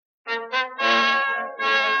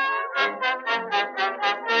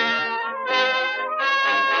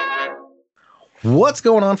What's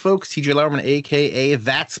going on, folks? TJ Lauerman, aka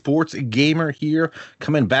That Sports Gamer here,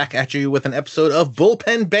 coming back at you with an episode of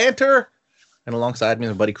Bullpen Banter. And alongside me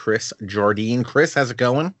is my buddy Chris Jardine. Chris, how's it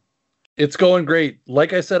going? It's going great.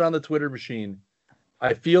 Like I said on the Twitter machine,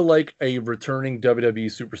 I feel like a returning WWE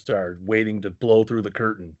superstar waiting to blow through the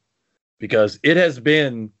curtain because it has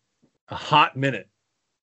been a hot minute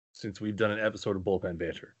since we've done an episode of Bullpen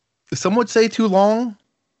Banter. Some would say too long.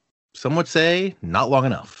 Some would say not long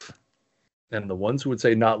enough. And the ones who would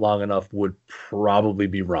say not long enough would probably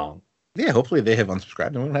be wrong. Yeah, hopefully they have unsubscribed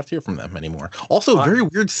and we don't have to hear from them anymore. Also, very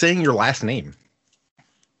weird saying your last name.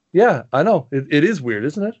 Yeah, I know. It is weird,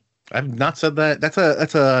 isn't it? I've not said that. That's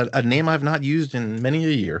a name I've not used in many a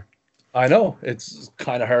year. I know. It's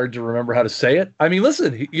kind of hard to remember how to say it. I mean,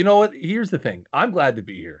 listen, you know what? Here's the thing. I'm glad to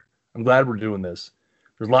be here. I'm glad we're doing this.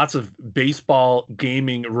 There's lots of baseball,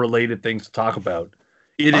 gaming related things to talk about.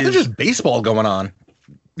 Lots of just baseball going on.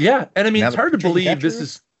 Yeah, and I mean, it's hard to believe this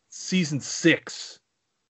is season 6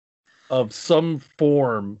 of some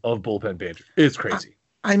form of Bullpen Banter. It's crazy.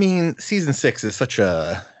 I mean, season 6 is such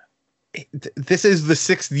a... This is the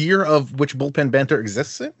 6th year of which Bullpen Banter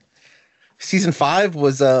exists in. Season 5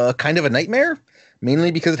 was kind of a nightmare, mainly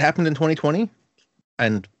because it happened in 2020.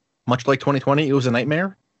 And much like 2020, it was a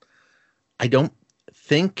nightmare. I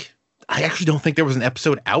actually don't think there was an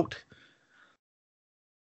episode out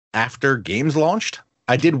after games launched.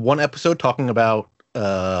 I did one episode talking about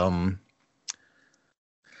the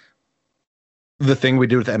thing we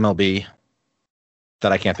did with MLB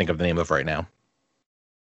that I can't think of the name of right now.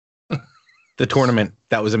 The tournament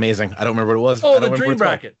that was amazing. I don't remember what it was. Oh, the Dream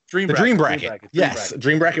Bracket. Dream Bracket. Yes,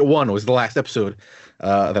 Dream Bracket 1 was the last episode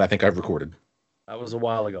that I think I've recorded. That was a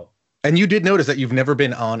while ago. And you did notice that you've never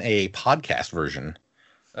been on a podcast version.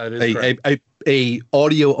 That is correct. A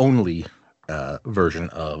audio only version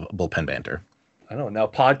of Bullpen Banter. I know. Now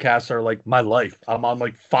podcasts are like my life. I'm on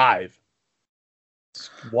like 5. It's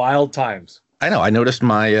wild times. I know. I noticed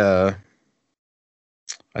the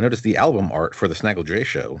album art for the Snaggle J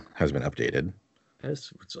Show has been updated.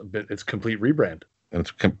 Yes, it's complete rebrand.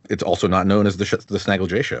 And it's also not known as the Snaggle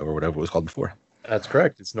J Show or whatever it was called before. That's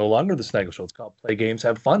correct. It's no longer the Snaggle Show. It's called Play Games,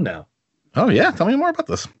 Have Fun now. Oh yeah, tell me more about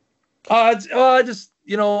this. Just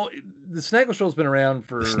the Snaggle Show's been around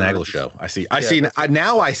for the Snaggle Show. I see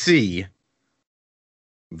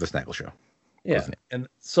the Snaggle Show. Yeah, and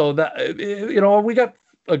so that we got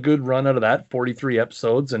a good run out of that, 43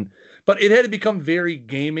 episodes, but it had to become very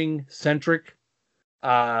gaming centric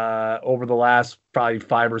over the last probably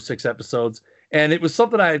 5 or 6 episodes, and it was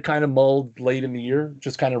something I had kind of mulled late in the year,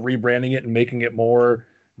 just kind of rebranding it and making it more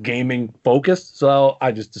gaming focused. So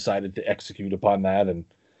I just decided to execute upon that and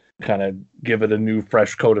kind of give it a new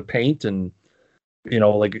fresh coat of paint. And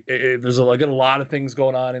there's a lot of things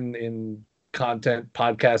going on in content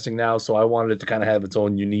podcasting now, so I wanted it to kind of have its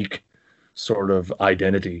own unique sort of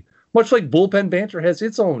identity, much like Bullpen Banter has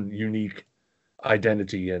its own unique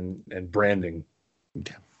identity and branding.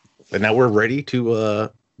 Yeah. And now we're ready to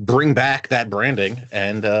bring back that branding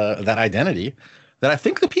and that identity that I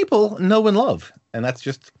think the people know and love, and that's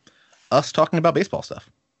just us talking about baseball stuff.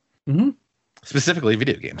 Mm-hmm. Specifically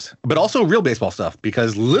video games, but also real baseball stuff,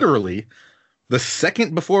 because literally the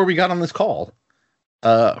second before we got on this call,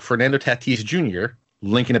 Fernando Tatis Jr.,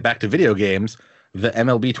 linking it back to video games, the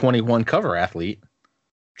MLB 21 cover athlete,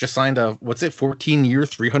 just signed a 14-year,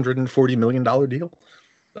 $340 million deal?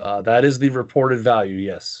 That is the reported value,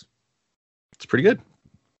 yes. It's pretty good.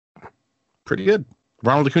 Pretty good.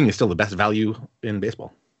 Ronald Acuna is still the best value in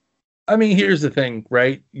baseball. I mean, here's the thing,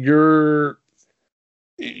 right?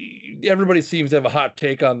 Everybody seems to have a hot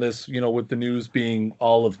take on this, with the news being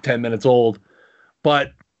all of 10 minutes old.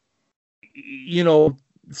 But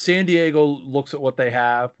San Diego looks at what they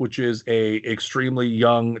have, which is a extremely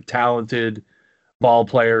young, talented ball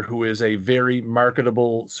player who is a very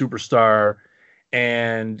marketable superstar.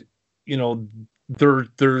 And,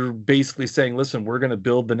 they're basically saying, listen, we're going to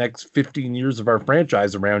build the next 15 years of our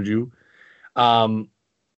franchise around you.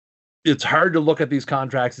 It's hard to look at these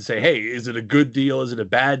contracts and say, hey, is it a good deal? Is it a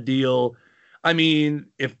bad deal? I mean,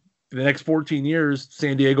 if the next 14 years,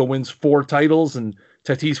 San Diego wins 4 titles and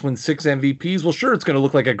Tatis wins 6 MVPs, well, sure, it's going to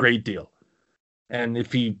look like a great deal. And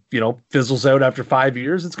if he, fizzles out after 5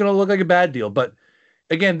 years, it's going to look like a bad deal. But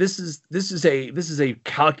again, this is a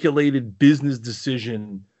calculated business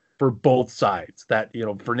decision for both sides. That,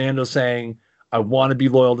 Fernando saying, I want to be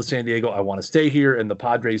loyal to San Diego, I want to stay here, and the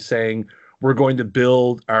Padres saying, we're going to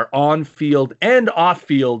build our on-field and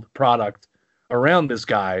off-field product around this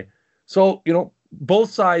guy. So, both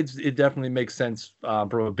sides, it definitely makes sense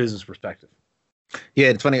from a business perspective. Yeah,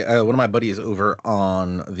 it's funny. One of my buddies over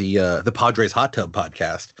on the Padres Hot Tub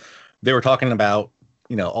podcast they were talking about,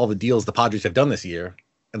 all the deals the Padres have done this year.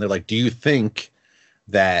 And they're like, do you think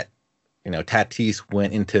that, Tatis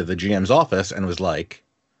went into the GM's office and was like,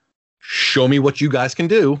 show me what you guys can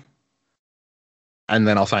do, and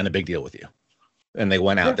then I'll sign a big deal with you. And they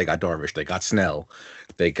went out, They got Darvish, they got Snell,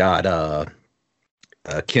 they got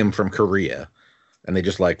Kim from Korea, and they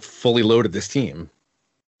just like fully loaded this team.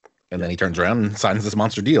 And then he turns around and signs this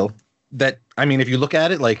monster deal that, I mean, if you look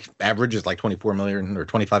at it, like average is like 24 million or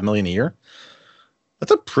 25 million a year.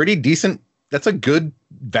 That's a pretty decent, that's a good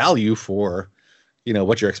value for,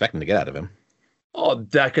 what you're expecting to get out of him. Oh,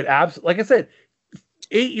 that could absolutely, like I said,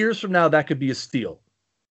 8 years from now, that could be a steal.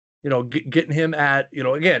 Getting him at,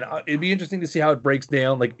 again, it'd be interesting to see how it breaks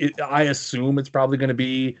down. Like, I assume it's probably going to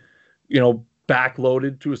be,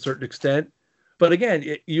 backloaded to a certain extent. But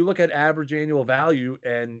again, you look at average annual value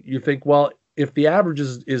and you think, well, if the average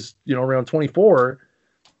is around 24,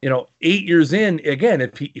 8 years in, again,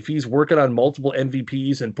 if he's working on multiple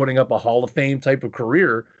MVPs and putting up a Hall of Fame type of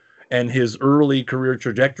career, and his early career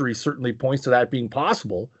trajectory certainly points to that being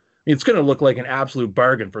possible, it's going to look like an absolute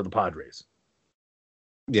bargain for the Padres.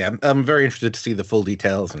 Yeah, I'm very interested to see the full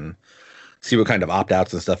details and see what kind of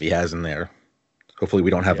opt-outs and stuff he has in there. Hopefully we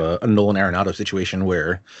don't have a Nolan Arenado situation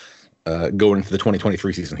where going into the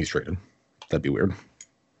 2023 season he's traded. That'd be weird.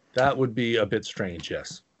 That would be a bit strange,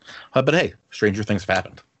 yes. But hey, stranger things have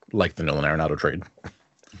happened, like the Nolan Arenado trade.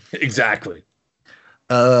 Exactly.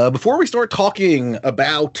 Before we start talking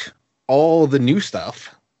about all the new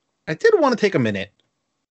stuff, I did want to take a minute,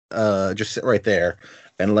 just sit right there,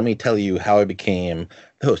 and let me tell you how I became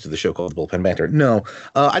the host of the show called Bullpen Banter. No,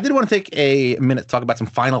 I did want to take a minute to talk about some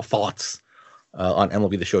final thoughts on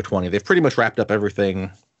MLB The Show 20. They've pretty much wrapped up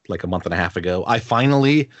everything like a month and a half ago. I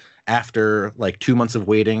finally, after like 2 months of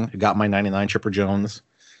waiting, got my 99 Chipper Jones.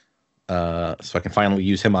 So I can finally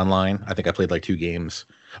use him online. I think I played like 2 games.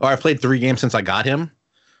 Oh, I played 3 games since I got him.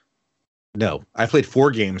 No, I played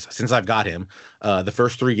 4 games since I've got him. The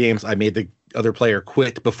first 3 games, I made the other player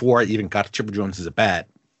quit before I even got to Chipper Jones as a bat.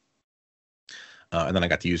 And then I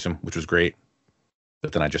got to use him, which was great.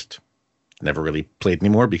 But then I just never really played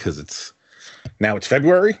anymore because it's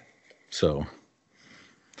February. So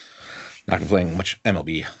not playing much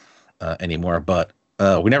MLB anymore. But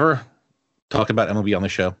we never talked about MLB on the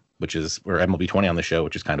show, or MLB 20 on the show,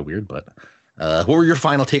 which is kind of weird. But what were your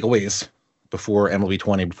final takeaways before MLB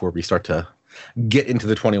 20, before we start to get into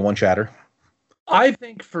the 21 chatter? I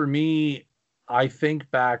think for me, I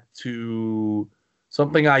think back to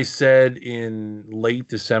something I said in late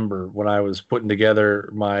December when I was putting together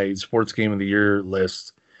my sports game of the year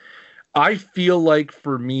list. I feel like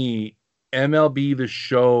for me, MLB The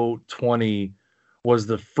Show 20 was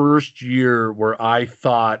the first year where I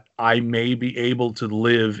thought I may be able to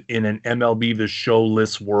live in an MLB The Show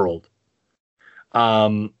list world.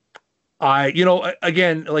 Again,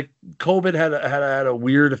 like COVID had a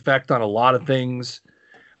weird effect on a lot of things.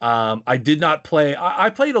 I did not play. I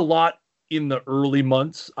played a lot in the early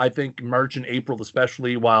months. I think March and April,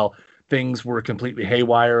 especially, while things were completely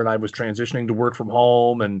haywire and I was transitioning to work from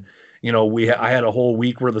home, and I had a whole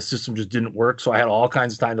week where the system just didn't work, so I had all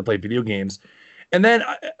kinds of time to play video games. And then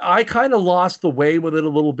I kind of lost the way with it a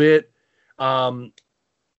little bit.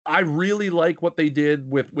 I really like what they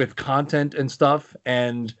did with content and stuff,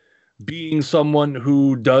 and being someone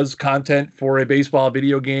who does content for a baseball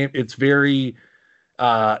video game, it's very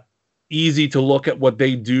easy to look at what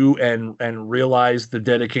they do and realize the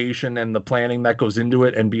dedication and the planning that goes into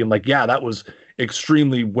it, and being like, yeah, that was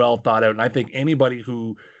extremely well thought out. And I think anybody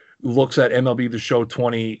who looks at MLB The Show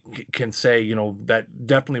 20 can say, that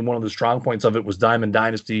definitely one of the strong points of it was Diamond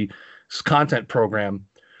Dynasty's content program.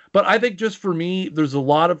 But I think just for me, there's a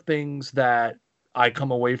lot of things that I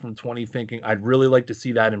come away from 20 thinking I'd really like to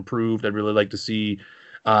see that improved. I'd really like to see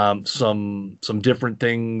some different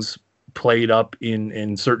things played up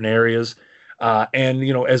in certain areas. And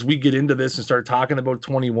as we get into this and start talking about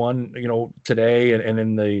 21, today and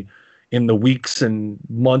in the weeks and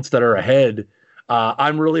months that are ahead,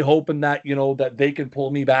 I'm really hoping that that they can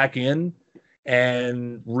pull me back in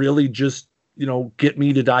and really just get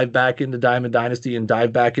me to dive back into Diamond Dynasty and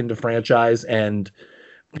dive back into franchise, and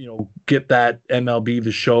get that MLB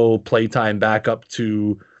The Show playtime back up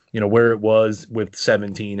to where it was with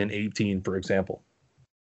 17 and 18, for example.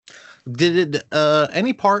 Did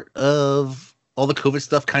any part of all the COVID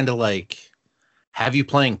stuff kind of like have you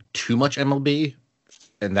playing too much MLB,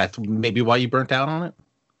 and that's maybe why you burnt out on it?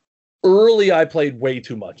 Early, I played way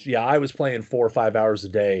too much. Yeah, I was playing 4 or 5 hours a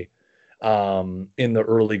day in the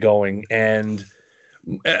early going. And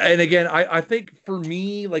again, I think for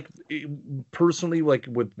me, like personally, like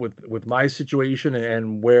with my situation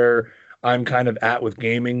and where I'm kind of at with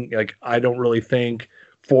gaming. Like, I don't really think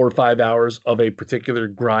 4 or 5 hours of a particular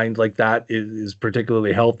grind like that is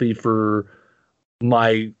particularly healthy for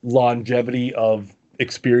my longevity of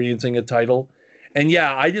experiencing a title. And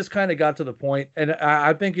yeah, I just kind of got to the point, and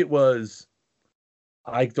I think it was,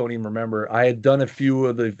 I don't even remember. I had done a few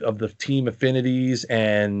of the team affinities,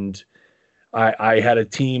 and I had a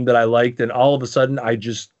team that I liked, and all of a sudden I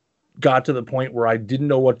just got to the point where I didn't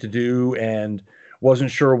know what to do and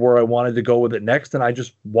wasn't sure where I wanted to go with it next, and I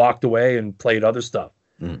just walked away and played other stuff.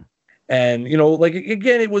 Mm. And you know, like,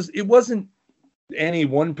 again, it wasn't any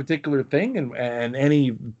one particular thing and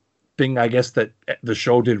anything, I guess, that the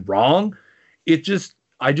show did wrong.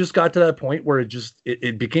 I just got to that point where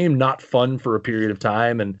it became not fun for a period of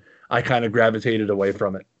time, and I kind of gravitated away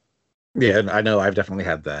from it. Yeah, I know I've definitely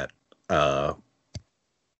had that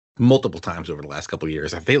multiple times over the last couple of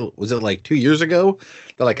years. I feel, was it like 2 years ago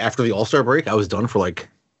that, like, after the All-Star break, I was done for like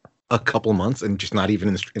a couple months and just not even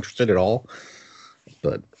interested at all.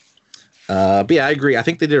 But yeah, I agree. I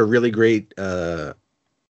think they did a really great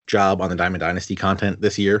job on the Diamond Dynasty content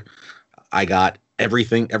this year. I got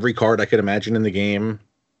everything, every card I could imagine in the game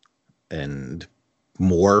and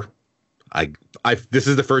more. This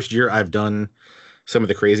is the first year I've done some of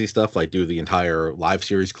the crazy stuff, like do the entire live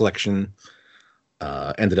series collection.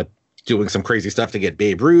 Ended up doing some crazy stuff to get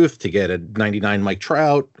Babe Ruth, to get a 99 Mike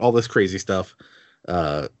Trout, all this crazy stuff.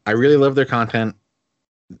 I really love their content.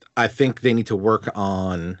 I think they need to work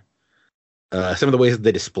on some of the ways that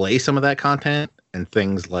they display some of that content and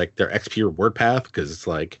things like their XP reward path, because it's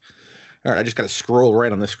like, all right, I just got to scroll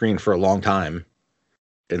right on the screen for a long time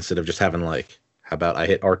instead of just having, like, how about I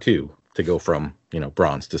hit R2 to go from, you know,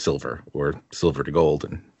 bronze to silver or silver to gold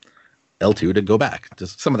and L2 to go back.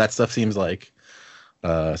 Just some of that stuff seems like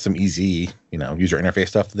some easy, you know, user interface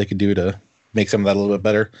stuff that they could do to make some of that a little bit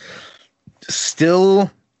better.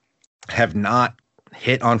 Still have not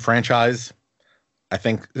hit on franchise. I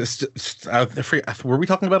think were we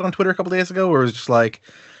talking about it on Twitter a couple days ago, or it was just like,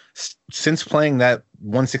 since playing that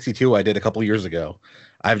 162 I did a couple years ago,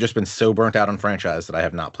 I've just been so burnt out on franchise that I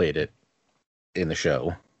have not played it in the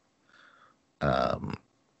show.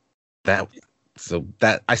 That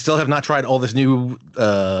I still have not tried all this new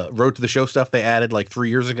Road to the Show stuff they added like 3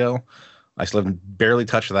 years ago. I still haven't barely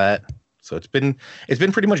touched that. So it's been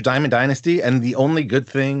pretty much Diamond Dynasty, and the only good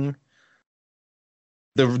thing,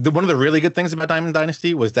 the one of the really good things about Diamond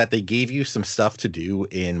Dynasty was that they gave you some stuff to do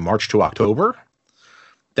in March to October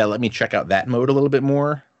that let me check out that mode a little bit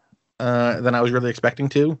more than I was really expecting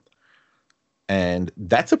to. And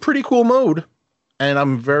that's a pretty cool mode. And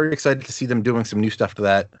I'm very excited to see them doing some new stuff to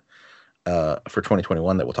that for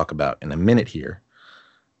 2021 that we'll talk about in a minute here.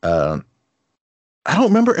 I don't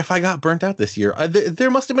remember if I got burnt out this year.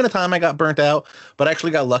 There must have been a time I got burnt out, but I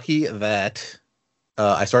actually got lucky that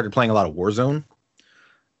I started playing a lot of Warzone.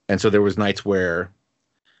 And so there was nights where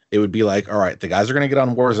it would be like, all right, the guys are going to get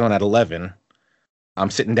on Warzone at 11. I'm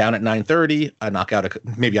sitting down at 9:30. I knock out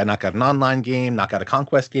an online game, knock out a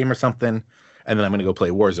Conquest game or something, and then I'm going to go play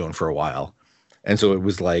Warzone for a while. And so it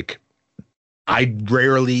was like, at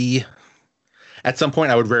some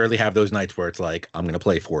point I would rarely have those nights where it's like, I'm going to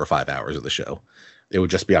play 4 or 5 hours of the show. It would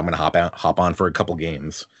just be, I'm going to hop on for a couple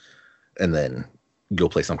games and then go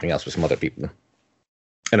play something else with some other people.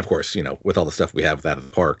 And of course, you know, with all the stuff we have out of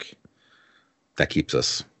the park, that keeps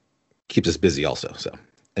us busy also. So,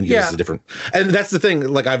 and gives us a different, and that's the thing.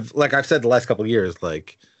 Like I've said the last couple of years,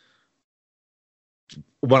 like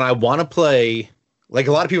when I want to play, like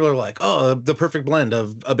a lot of people are like, oh, the perfect blend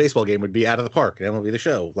of a baseball game would be Out of the Park and MLB The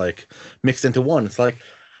Show, like mixed into one. It's like,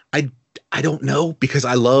 I don't know, because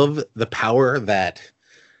I love the power that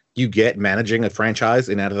you get managing a franchise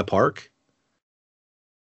in Out of the Park.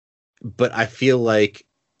 But I feel like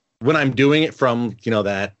when I'm doing it from, you know,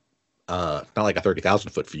 that, not like a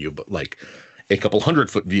 30,000 foot view, but like a couple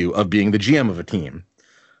 100-foot view of being the GM of a team.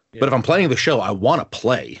 Yeah. But if I'm playing the show, I want to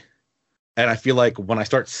play. And I feel like when I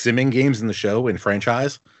start simming games in the show in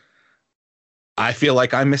franchise, I feel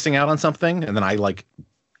like I'm missing out on something. And then I like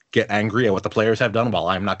get angry at what the players have done while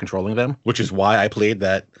I'm not controlling them, which is why I played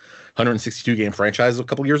that 162 game franchise a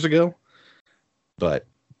couple years ago. But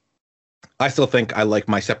I still think I like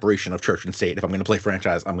my separation of church and state. If I'm going to play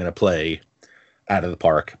franchise, I'm going to play Out of the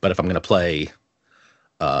Park. But if I'm going to play,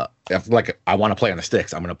 if like I want to play on the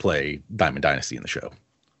sticks, I'm going to play Diamond Dynasty in the show.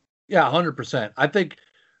 Yeah, 100%. I think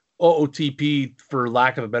OOTP, for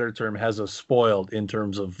lack of a better term, has us spoiled in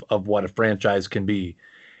terms of what a franchise can be.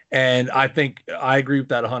 And I think I agree with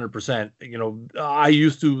that 100%. You know, I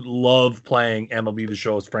used to love playing MLB The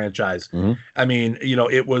Show's franchise. Mm-hmm. I mean, you know,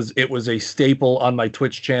 it was a staple on my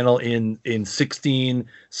Twitch channel in 16,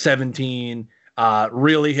 17.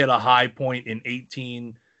 Really hit a high point in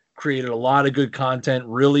 18, created a lot of good content,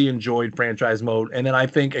 really enjoyed franchise mode. And then I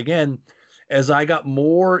think, again, as I got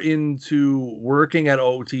more into working at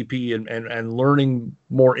OTP and learning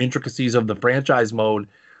more intricacies of the franchise mode,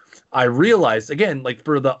 I realized, again, like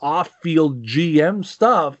for the off-field GM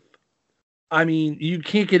stuff, I mean, you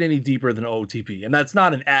can't get any deeper than OTP. And that's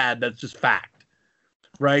not an ad, that's just fact,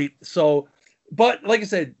 right? So, but like I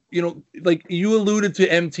said, like you alluded to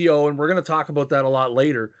MTO, and we're going to talk about that a lot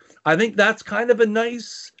later. I think that's kind of a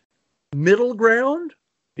nice middle ground.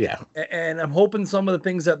 Yeah. And I'm hoping some of the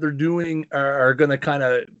things that they're doing are going to kind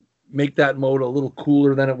of make that mode a little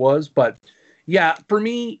cooler than it was. But yeah, for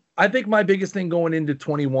me, I think my biggest thing going into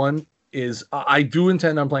 21 is I do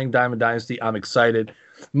intend on playing Diamond Dynasty. I'm excited.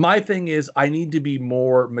 My thing is I need to be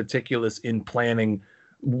more meticulous in planning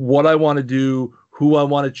what I want to do, who I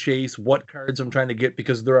want to chase, what cards I'm trying to get,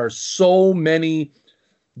 because there are so many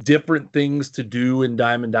different things to do in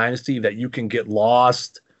Diamond Dynasty that you can get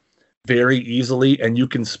lost very easily, and you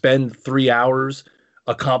can spend 3 hours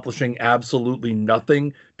accomplishing absolutely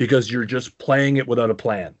nothing because you're just playing it without a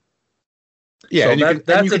plan. Yeah, so and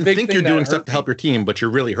you can think you're doing stuff to help me. your team, but you're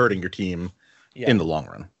really hurting your team in the long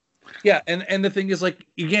run. Yeah, and the thing is, like,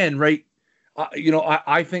 again, right,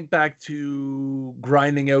 I think back to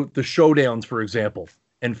grinding out the showdowns, for example,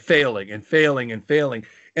 and failing,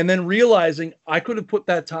 and then realizing I could have put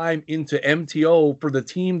that time into MTO for the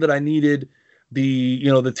team that I needed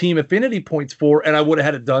the team affinity points for, and I would have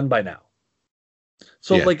had it done by now.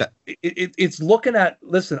 So it's looking at,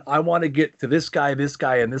 listen, I want to get to this guy,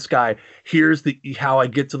 and this guy. Here's how I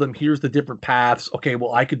get to them. Here's the different paths. Okay,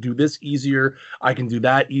 well, I could do this easier. I can do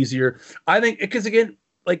that easier. I think, because again,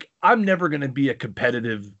 like, I'm never going to be a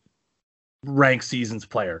competitive ranked seasons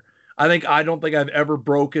player. I don't think I've ever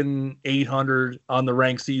broken 800 on the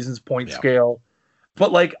ranked seasons point scale.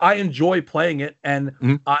 But like, I enjoy playing it, and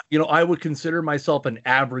I would consider myself an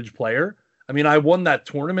average player. I mean, I won that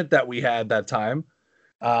tournament that we had that time.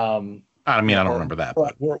 I mean, I don't remember that,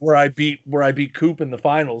 but where I beat Coop in the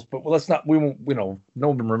finals. But let's not. We won't. No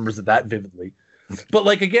one remembers it that vividly. But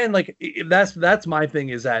like, again, like, that's my thing,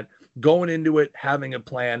 is that going into it having a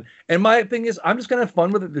plan. And my thing is, I'm just gonna have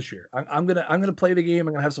fun with it this year. I'm gonna play the game.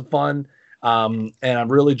 I'm gonna have some fun. And I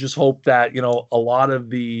really just hope that a lot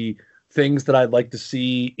of the things that I'd like to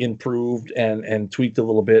see improved and tweaked a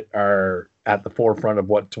little bit are at the forefront of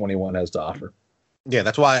what 21 has to offer. Yeah,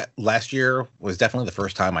 that's why last year was definitely the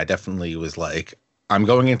first time I definitely was like, I'm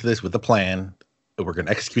going into this with a plan. We're going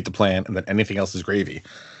to execute the plan, and then anything else is gravy.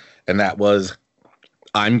 And that was,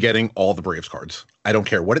 I'm getting all the Braves cards. I don't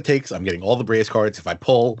care what it takes. I'm getting all the Braves cards. If I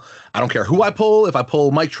pull, I don't care who I pull. If I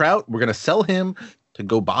pull Mike Trout, we're going to sell him to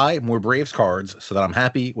go buy more Braves cards so that I'm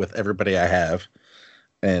happy with everybody I have.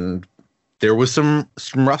 And there was some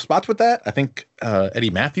rough spots with that. I think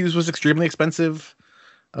Eddie Matthews was extremely expensive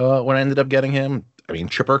when I ended up getting him. I mean,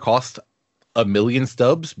 Chipper cost 1 million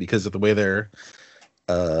stubs because of the way their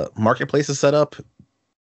marketplace is set up.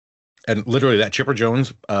 And literally that Chipper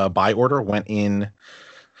Jones buy order went in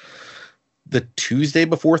the Tuesday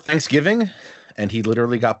before Thanksgiving, and he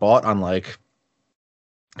literally got bought on like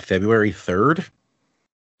February 3rd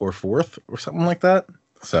or 4th or something like that.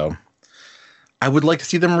 So I would like to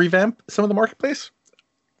see them revamp some of the marketplace.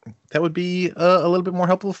 That would be a little bit more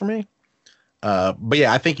helpful for me. But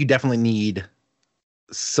yeah, I think you definitely need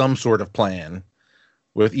some sort of plan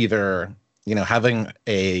with either, having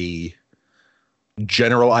a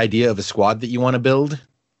general idea of a squad that you want to build,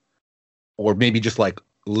 or maybe just like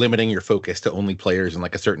limiting your focus to only players in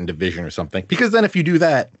like a certain division or something. Because then if you do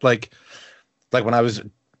that, like when I was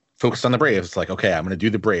focused on the Braves, it's like, okay, I'm going to do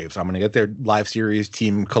the Braves. I'm going to get their live series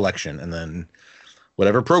team collection. And then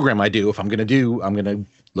whatever program I do, I'm going to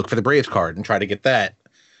look for the Braves card and try to get that.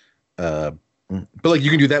 But like, you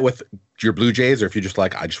can do that with your Blue Jays, or if you just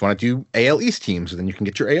like, I just want to do AL East teams, and then you can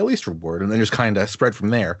get your AL East reward, and then just kind of spread from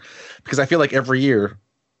there. Because I feel like every year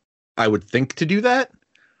I would think to do that,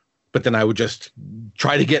 but then I would just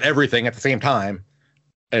try to get everything at the same time,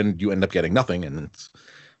 and you end up getting nothing, and it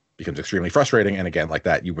becomes extremely frustrating. And again, like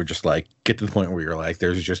that, you were just like, get to the point where you're like,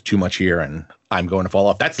 there's just too much here, and I'm going to fall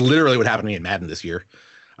off. That's literally what happened to me in Madden this year.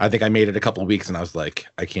 I think I made it a couple of weeks, and I was like,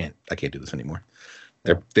 I can't do this anymore.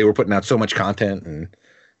 They were putting out so much content, and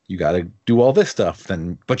you got to do all this stuff.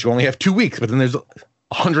 But you only have 2 weeks. But then there's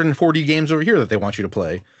 140 games over here that they want you to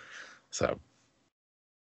play. So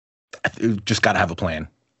you just got to have a plan.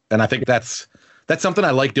 And I think that's something I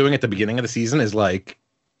like doing at the beginning of the season, is like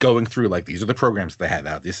going through, like, these are the programs they have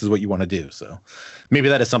out. This is what you want to do. So maybe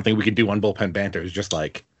that is something we could do on Bullpen Banter, is just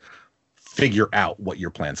like figure out what your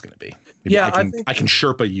plan's going to be. Maybe I can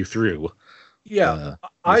Sherpa you through Yeah,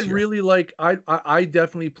 I'd year. really like. I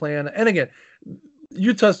definitely plan. And again,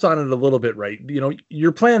 you touched on it a little bit, right? You know,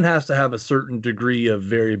 your plan has to have a certain degree of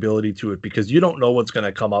variability to it because you don't know what's going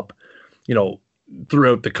to come up, you know,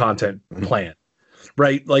 throughout the content plan,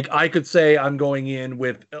 right? Like I could say I'm going in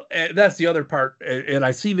with. That's the other part, and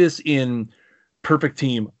I see this in Perfect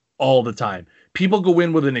Team all the time. People go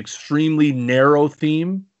in with an extremely narrow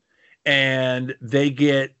theme, and they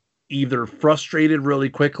get either frustrated really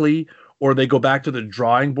quickly or they go back to the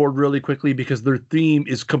drawing board really quickly because their theme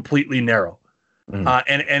is completely narrow.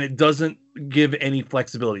 And it doesn't give any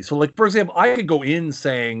flexibility. So, like for example, I could go in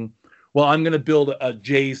saying, "Well, I'm going to build a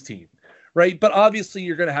Jays team," right? But obviously,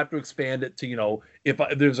 you're going to have to expand it to, you know, if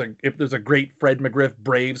there's a great Fred McGriff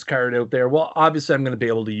Braves card out there, well, obviously, I'm going to be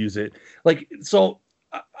able to use it. Like so,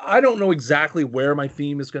 I don't know exactly where my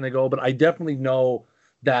theme is going to go, but I definitely know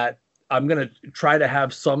that I'm going to try to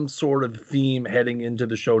have some sort of theme heading into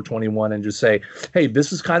the show 21 and just say, hey,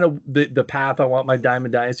 this is kind of the path I want my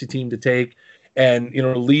Diamond Dynasty team to take. And, you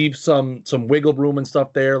know, leave some wiggle room and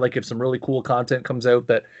stuff there. Like if some really cool content comes out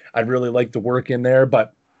that I'd really like to work in there.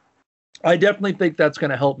 But I definitely think that's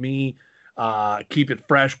going to help me keep it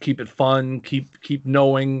fresh, keep it fun, keep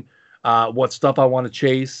knowing what stuff I want to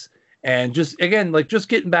chase. And just, again, like just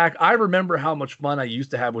getting back, I remember how much fun I used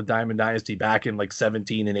to have with Diamond Dynasty back in like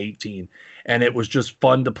 17 and 18. And it was just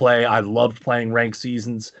fun to play. I loved playing ranked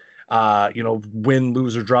seasons. You know, win,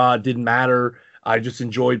 lose, or draw, it didn't matter. I just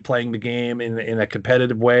enjoyed playing the game in a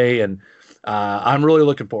competitive way. And I'm really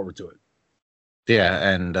looking forward to it. Yeah.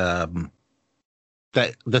 And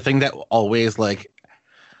that the thing that always like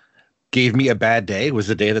gave me a bad day was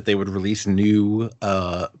the day that they would release new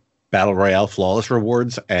Battle Royale Flawless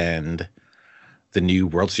rewards and the new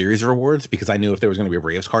World Series rewards, because I knew if there was going to be a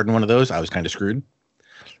Braves card in one of those, I was kind of screwed.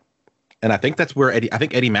 And I think that's where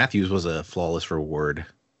Eddie Matthews was a Flawless reward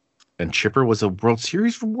and Chipper was a World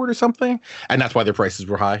Series reward or something. And that's why their prices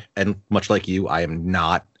were high. And much like you, I am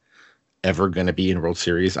not ever going to be in World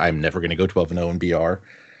Series. I'm never going to go 12-0 in BR.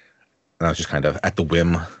 And I was just kind of at the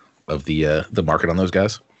whim of the market on those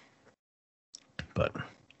guys. But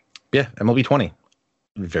yeah, MLB 20.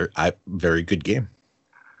 Very good game.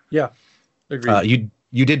 Yeah, agreed.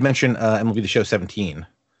 You did mention MLB The Show 17.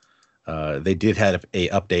 They did have a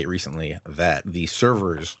update recently that the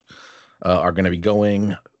servers are going to be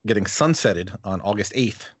getting sunsetted on August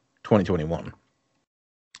 8th, 2021.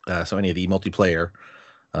 So any of the multiplayer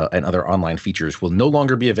and other online features will no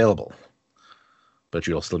longer be available, but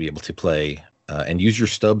you'll still be able to play and use your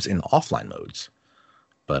stubs in offline modes.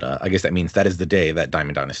 But I guess that means that is the day that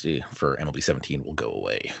Diamond Dynasty for MLB 17 will go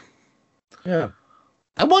away. Yeah.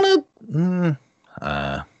 I want to...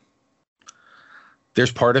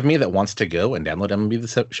 there's part of me that wants to go and download MLB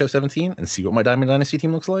The Show 17 and see what my Diamond Dynasty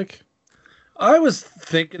team looks like. I was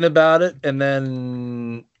thinking about it, and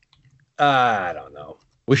then I don't know.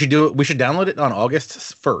 We should do it. We should download it on August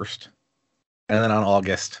 1st, and then on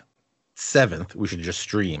August 7th, we should just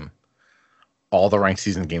stream all the ranked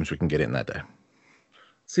season games we can get in that day.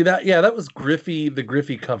 See that? Yeah, that was the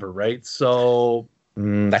Griffey cover, right? So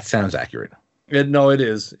that sounds accurate. No, it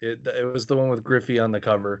is. It was the one with Griffey on the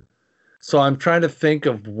cover. So I'm trying to think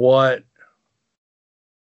of what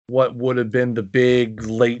would have been the big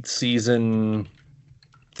late season.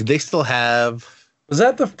 Did they still have? Was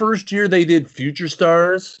that the first year they did Future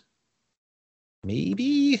Stars?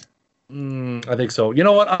 Maybe. I think so. You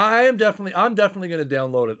know what? I'm definitely going to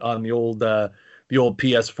download it on the old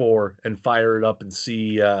PS4 and fire it up and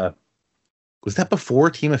see. Was that before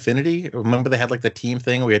Team Affinity? Remember they had like the team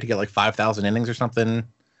thing where we had to get like 5,000 innings or something.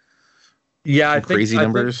 Yeah, crazy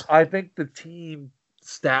numbers. I think the team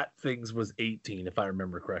stat things was 18, if I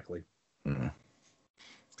remember correctly.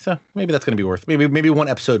 So maybe that's going to be worth. Maybe one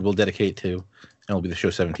episode we'll dedicate to, and it'll be The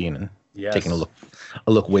Show 17 and taking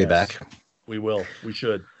a look way back. We will. We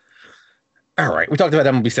should. All right. We talked about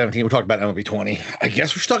MLB 17. We talked about MLB 20. I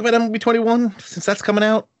guess we should talk about MLB 21 since that's coming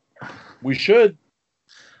out. We should.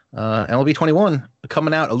 MLB 21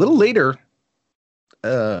 coming out a little later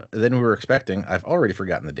than we were expecting. I've already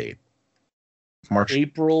forgotten the date. March.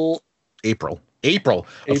 April.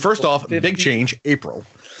 First off, 15th. big change. April.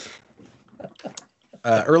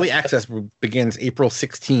 Early access begins April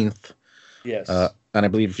 16th. Yes. And I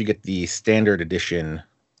believe if you get the standard edition,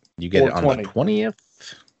 you get it on the 20th.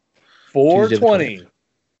 4/20.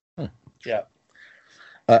 Yeah.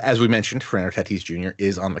 As we mentioned, Fernando Tatis Jr.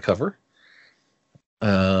 is on the cover.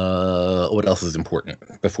 What else is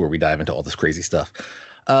important before we dive into all this crazy stuff?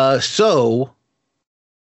 So,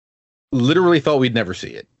 literally thought we'd never see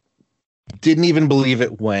it. Didn't even believe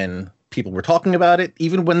it when people were talking about it,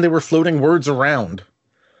 even when they were floating words around.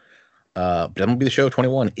 But MLB The Show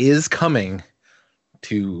 21 is coming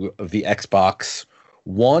to the Xbox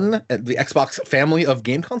One, the Xbox family of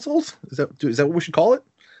game consoles. Is that what we should call it?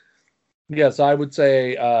 Yes, I would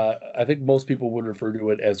say. I think most people would refer to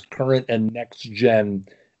it as current and next gen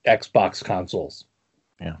Xbox consoles.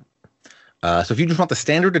 Yeah. So if you just want the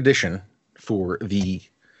standard edition for the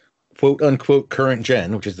quote unquote current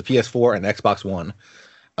gen, which is the PS4 and Xbox One,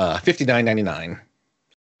 $59.99.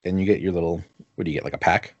 Then you get your little, what do you get, like a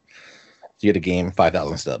pack? You get a game,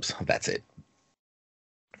 5,000 stubs. That's it.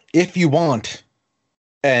 If you want,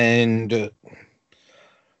 and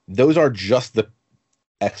those are just the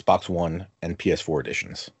Xbox One and PS4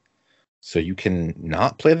 editions. So you can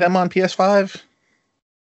not play them on PS5.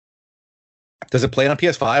 Does it play on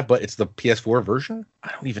PS5, but it's the PS4 version?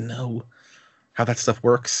 I don't even know how that stuff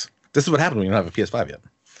works. This is what happens when you don't have a PS5 yet.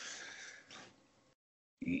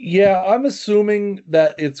 Yeah, I'm assuming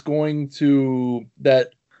that it's going to,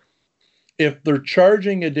 that if they're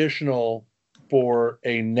charging additional for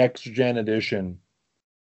a next gen edition,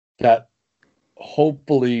 that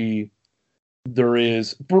hopefully there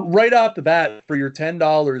is, right off the bat, for your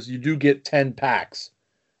 $10, you do get 10 packs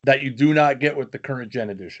that you do not get with the current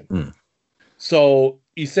gen edition. So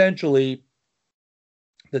essentially,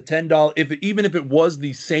 the $10, even if it was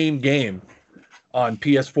the same game on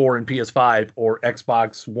PS4 and PS5 or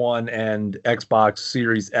Xbox One and Xbox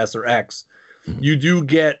Series S or X, you do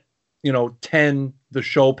get, 10 the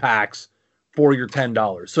show packs for your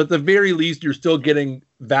 $10. So at the very least, you're still getting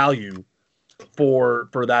value for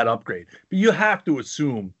that upgrade. But you have to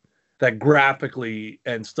assume that graphically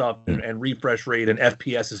and stuff and refresh rate and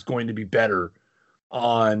FPS is going to be better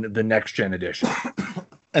on the next gen edition.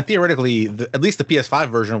 And theoretically, at least the PS5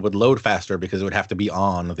 version would load faster because it would have to be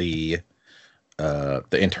on the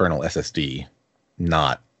internal SSD,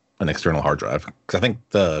 not an external hard drive. Because I think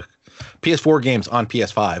the PS4 games on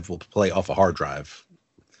PS5 will play off a hard drive,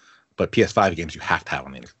 but PS5 games you have to have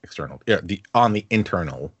on the external, on the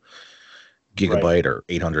internal gigabyte or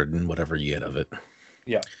 800 and whatever you get of it.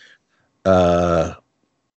 Yeah.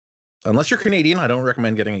 Unless you're Canadian, I don't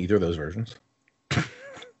recommend getting either of those versions.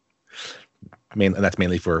 And that's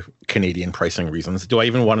mainly for Canadian pricing reasons. Do I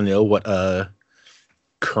even want to know what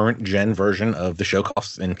current gen version of the show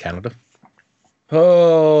costs in Canada?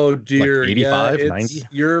 Oh dear, like 85, 90.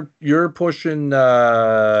 You're pushing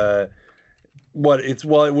it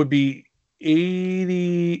would be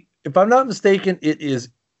 80. If I'm not mistaken, it is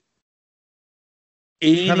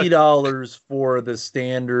 $80 for the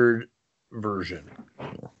standard version.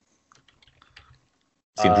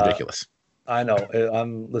 Seems ridiculous. I know.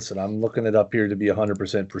 I'm looking it up here to be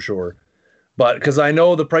 100% for sure, but because I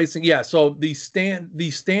know the pricing. Yeah. So the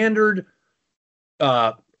standard.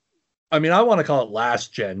 I mean, I want to call it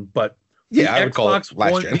last gen, but yeah, I would call it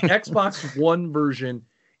last gen. The Xbox One version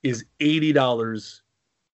is $80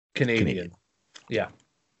 Canadian. Yeah.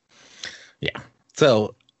 Yeah.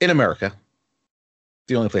 So in America,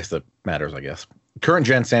 the only place that matters, I guess, current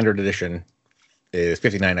gen standard edition is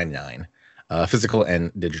 $59.99. Physical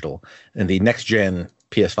and digital, and the next gen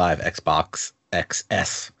PS5 Xbox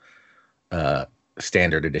XS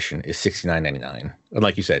standard edition is $69.99. And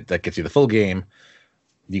like you said, that gets you the full game.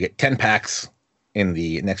 You get 10 packs in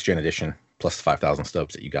the next gen edition, plus the 5,000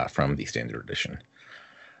 stubs that you got from the standard edition.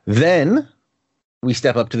 Then we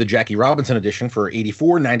step up to the Jackie Robinson edition for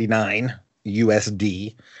 $84.99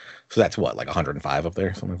 USD. So that's what, like 105 up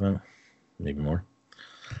there, something like that, maybe more.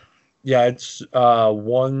 Yeah, it's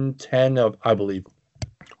 110 of, I believe.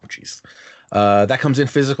 Oh, jeez. That comes in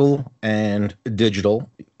physical and digital.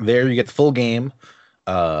 There you get the full game.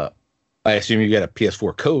 I assume you get a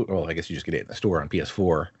PS4 code. Well, I guess you just get it in the store on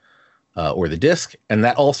PS4 or the disc. And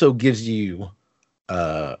that also gives you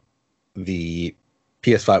the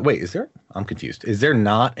PS5. Wait, is there? I'm confused. Is there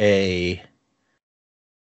not a...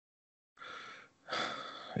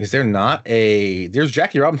 There's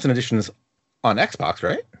Jackie Robinson editions on Xbox,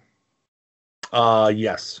 right?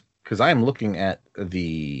 Yes. Because I am looking at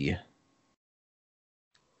the...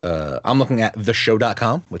 I'm looking at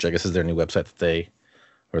theshow.com, which I guess is their new website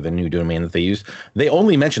or the new domain that they use. They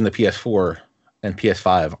only mention the PS4 and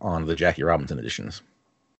PS5 on the Jackie Robinson editions.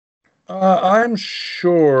 I'm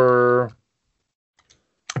sure...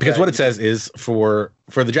 Because what it says is for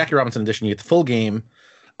the Jackie Robinson edition, you get the full game.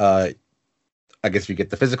 I guess if you get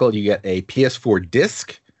the physical, you get a PS4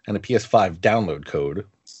 disc and a PS5 download code.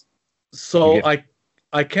 So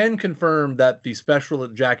I can confirm that the special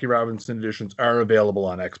Jackie Robinson editions are available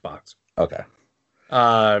on Xbox. Okay.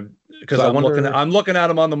 Because I'm looking at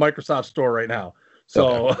them on the Microsoft Store right now.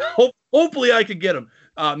 So okay. Hopefully I could get them.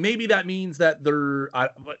 Maybe that means that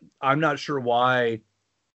I'm not sure why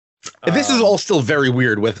This is all still very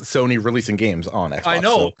weird with Sony releasing games on Xbox. I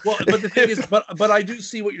know. So. Well, but the thing is, but I do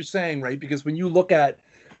see what you're saying, right? Because when you look at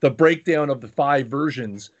the breakdown of the 5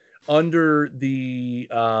 versions under the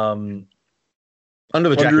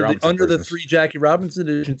under the 3 Jackie Robinson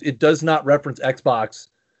editions, it does not reference Xbox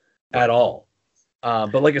at all.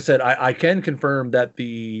 But like I said, I can confirm that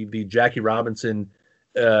the Jackie Robinson,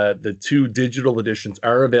 the 2 digital editions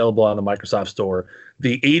are available on the Microsoft Store.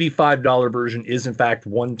 The $85 version is in fact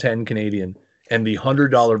 $110 Canadian, and the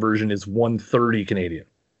 $100 version is $130 Canadian.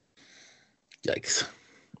 Yikes!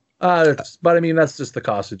 But I mean, that's just the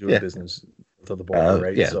cost of doing business to the border,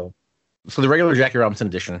 right? Yeah. So the regular Jackie Robinson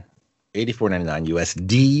edition, $84.99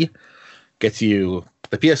 USD, gets you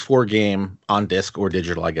the PS4 game on disc or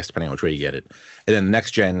digital, I guess, depending on which way you get it. And then the next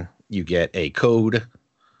gen, you get a code.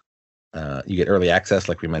 You get early access,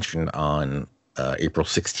 like we mentioned, on April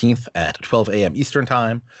 16th at 12 a.m. Eastern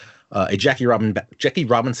time. A Jackie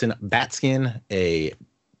Robinson bat skin, a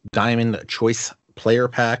Diamond Choice player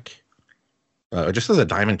pack. Just as a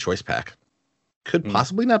Diamond Choice pack. Could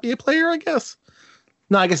possibly not be a player, I guess.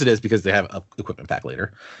 No, I guess it is because they have an equipment pack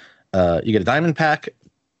later. You get a Diamond pack,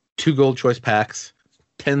 2 Gold Choice packs,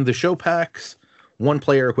 10 The Show packs, 1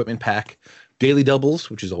 player equipment pack, daily doubles,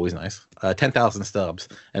 which is always nice, 10,000 stubs,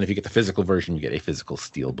 and if you get the physical version, you get a physical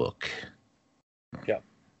steelbook. Yeah.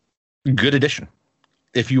 Good addition.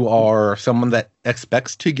 If you are someone that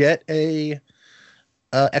expects to get a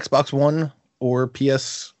Xbox One or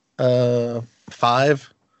PS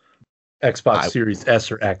 5, Xbox Series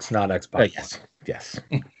S or X, not Xbox. Yes.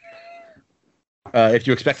 If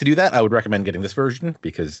you expect to do that, I would recommend getting this version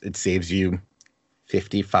because it saves you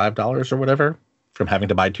 $55 or whatever from having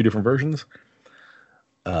to buy 2 different versions.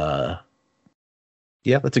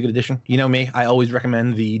 Yeah, that's a good addition. You know me, I always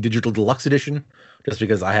recommend the digital deluxe edition just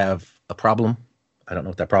because I have a problem. I don't know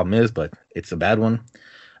what that problem is, but it's a bad one.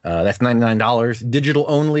 That's $99. Digital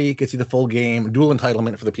only, gets you the full game, dual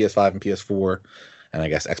entitlement for the PS5 and PS4, and I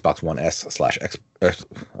guess Xbox One S/X.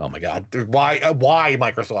 Oh my God, why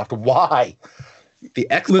Microsoft? Why the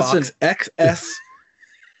Xbox XS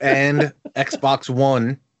and Xbox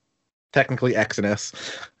One, technically X and S,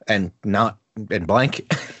 and not and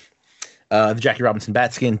blank. The Jackie Robinson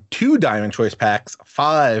bat skin, 2 Diamond Choice packs,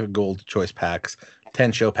 5 Gold Choice packs,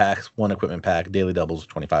 10 show packs, 1 equipment pack, daily doubles,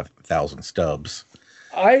 25,000 stubs.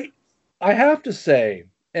 I have to say,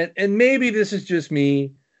 and maybe this is just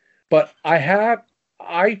me, but I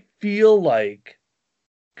feel like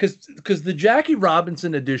because the Jackie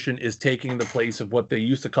Robinson edition is taking the place of what they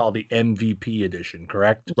used to call the MVP edition,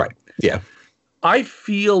 correct? Right. Yeah. I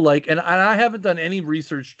feel like, and I haven't done any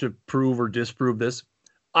research to prove or disprove this,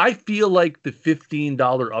 I feel like the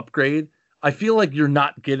 $15 upgrade, I feel like you're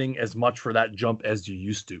not getting as much for that jump as you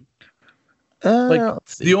used to.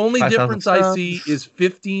 The only difference I see is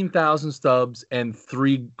 15,000 stubs and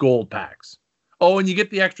 3 gold packs. Oh, and you get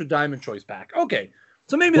the extra Diamond Choice pack. Okay,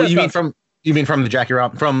 so maybe you mean from the Jackie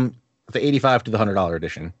Robinson, from the $85 to the $100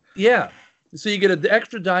 edition? Yeah. So you get the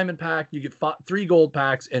extra Diamond pack, you get 3 gold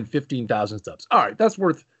packs and 15,000 stubs. All right, that's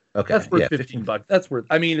worth. Okay, that's worth $15. That's worth.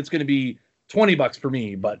 I mean, it's going to be $20 for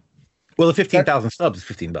me, but the 15,000 stubs is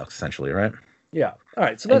 $15 essentially, right? Yeah. All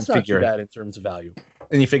right, so that's not too bad in terms of value.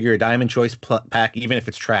 And you figure a Diamond Choice pack, even if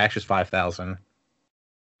it's trash, is 5,000.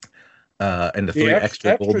 And the 3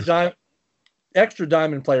 extra gold. Extra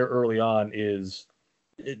Diamond player early on is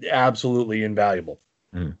absolutely invaluable.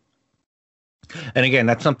 Mm. And again,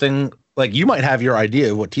 that's something like you might have your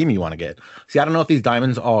idea of what team you want to get. See, I don't know if these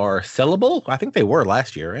diamonds are sellable. I think they were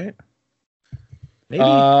last year, right? Maybe.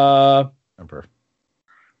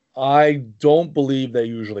 I don't believe they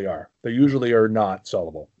usually are. They usually are not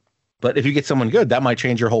sellable. But if you get someone good, that might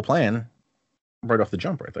change your whole plan right off the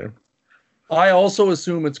jump right there. I also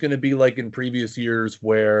assume it's going to be like in previous years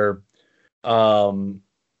where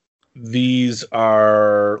these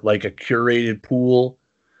are like a curated pool.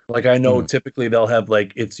 Like I know typically they'll have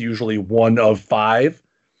like it's usually 1 of 5.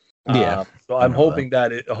 Yeah. So I'm hoping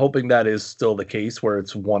that is still the case where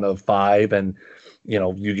it's 1 of 5, and you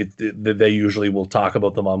know you get they usually will talk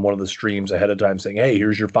about them on one of the streams ahead of time, saying, "Hey,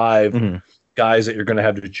 here's your 5 guys that you're going to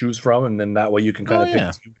have to choose from," and then that way you can kind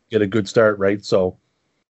of get a good start, right? So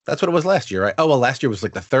that's what it was last year, right? Oh well, last year was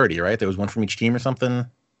like the 30, right? There was 1 from each team or something.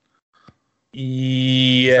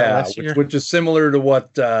 Yeah, which is similar to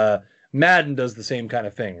what Madden does, the same kind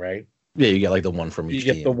of thing, right? Yeah, you get like the 1 from each team.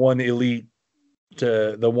 You get the one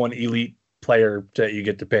elite player that you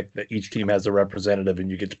get to pick, that each team has a representative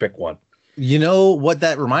and you get to pick one. You know what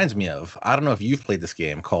that reminds me of? I don't know if you've played this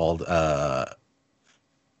game called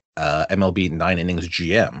MLB 9 Innings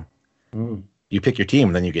GM. You pick your team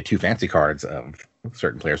and then you get 2 fancy cards of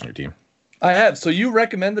certain players on your team. I have. So you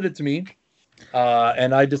recommended it to me,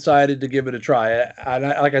 and I decided to give it a try. And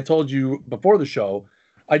like I told you before the show,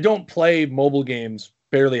 I don't play mobile games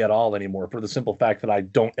barely at all anymore for the simple fact that I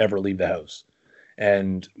don't ever leave the house.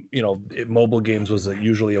 And, mobile games was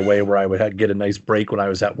usually a way where I would get a nice break when I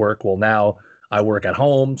was at work. Well, now I work at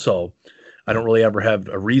home, so I don't really ever have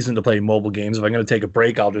a reason to play mobile games. If I'm going to take a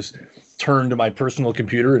break, I'll just turn to my personal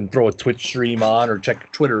computer and throw a Twitch stream on or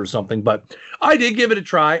check Twitter or something. But I did give it a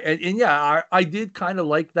try. And yeah, I did kind of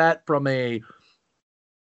like that from a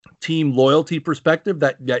team loyalty perspective,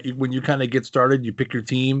 that when you kind of get started, you pick your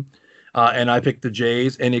team. And I picked the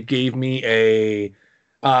Jays, and it gave me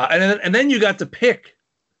and then you got to pick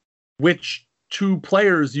which two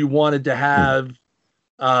players you wanted to have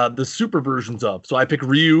the super versions of. So I picked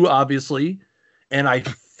Ryu, obviously, and I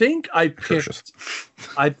think I picked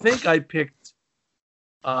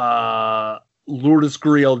Lourdes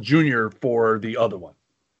Gurriel Jr. for the other one.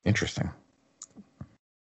 Interesting.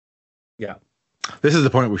 Yeah. This is the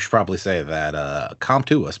point we should probably say that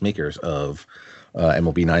Comp2, makers of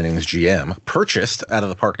MLB 9 Innings GM, purchased Out of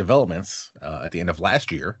the Park Developments at the end of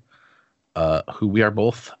last year, who we are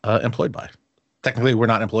both employed by. Technically, we're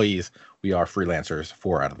not employees. We are freelancers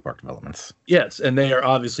for Out of the Park Developments. Yes, and they are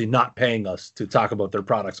obviously not paying us to talk about their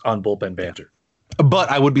products on Bullpen Banter. But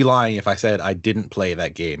I would be lying if I said I didn't play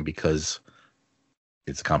that game because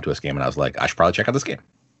it's a Comp2 game, and I was like, I should probably check out this game.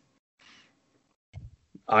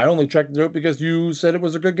 I only checked it out because you said it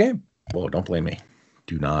was a good game. Well, don't blame me.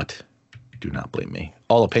 Do not blame me.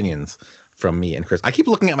 All opinions from me and Chris. I keep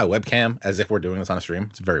looking at my webcam as if we're doing this on a stream.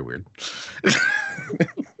 It's very weird.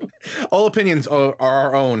 All opinions are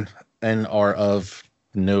our own and are of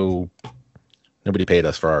nobody paid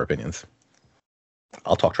us for our opinions.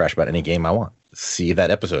 I'll talk trash about any game I want. See that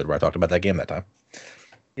episode where I talked about that game that time.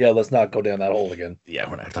 Yeah, let's not go down that hole again. Yeah,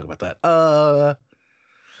 we're not gonna talk about that.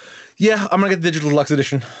 Yeah, I'm gonna get the digital deluxe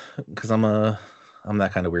edition because I'm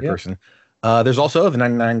that kind of weird person. There's also the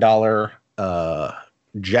 $99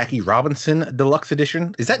 Jackie Robinson Deluxe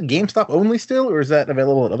Edition. Is that GameStop only still, or is that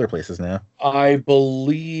available at other places now? I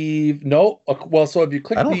believe no. Well, so if you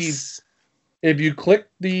click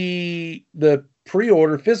the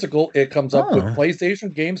pre-order physical, it comes up with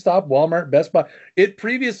PlayStation, GameStop, Walmart, Best Buy. It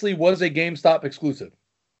previously was a GameStop exclusive.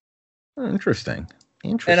 Interesting.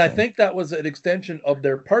 And I think that was an extension of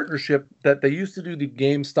their partnership that they used to do the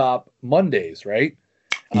GameStop Mondays, right?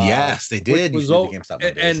 Yes, they did. The GameStop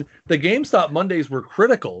Mondays. And the GameStop Mondays were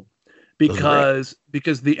critical because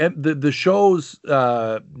the show's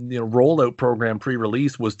rollout program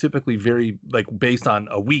pre-release was typically very based on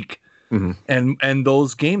a week, and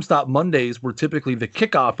those GameStop Mondays were typically the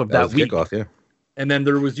kickoff of that week. Kickoff, yeah. And then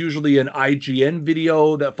there was usually an IGN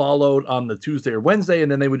video that followed on the Tuesday or Wednesday, and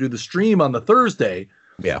then they would do the stream on the Thursday.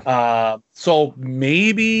 Yeah. So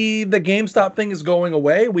maybe the GameStop thing is going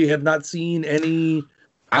away. We have not seen any.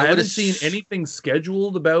 I haven't seen anything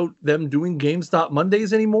scheduled about them doing GameStop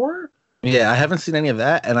Mondays anymore. Yeah, I haven't seen any of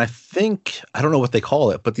that. And I don't know what they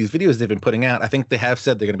call it, but these videos they've been putting out, I think they have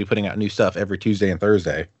said they're going to be putting out new stuff every Tuesday and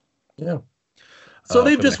Thursday. Yeah. So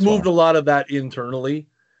they've just moved a lot of that internally,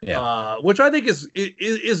 which I think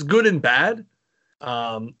is good and bad.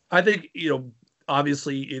 I think,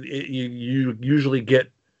 obviously you usually get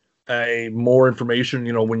a more information,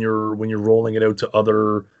 when you're rolling it out to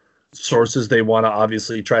other sources. They want to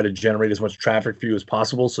obviously try to generate as much traffic for you as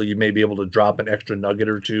possible, so you may be able to drop an extra nugget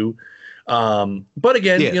or two. But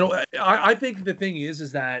again, I think the thing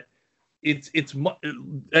is that it's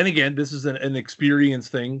and again, this is an experience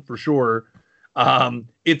thing for sure.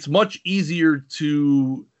 It's much easier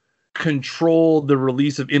to control the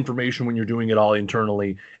release of information when you're doing it all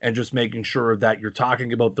internally and just making sure that you're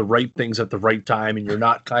talking about the right things at the right time, and you're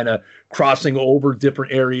not kind of crossing over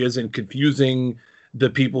different areas and confusing the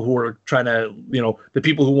people who are trying to, the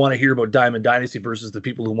people who want to hear about Diamond Dynasty versus the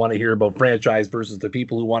people who want to hear about franchise versus the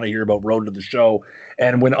people who want to hear about Road to the Show.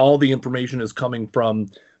 And when all the information is coming from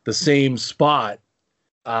the same spot,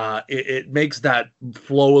 it makes that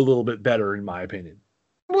flow a little bit better, in my opinion.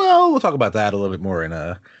 Well, we'll talk about that a little bit more in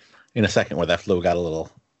a second, where that flow got a little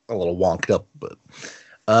wonked up. But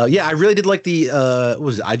I really did like the what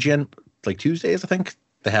was it, IGN Tuesdays, I think.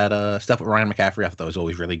 They had stuff with Ryan McCaffrey. I thought that was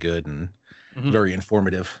always really good and very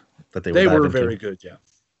informative. That they were very good, yeah.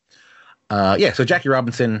 So Jackie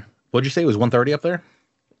Robinson, what'd you say, was $130 up there?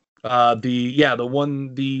 The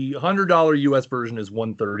 $100 US version is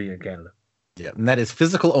 $130 in Canada. Yeah, and that is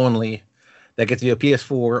physical only. That gets you a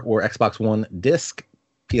PS4 or Xbox One disc,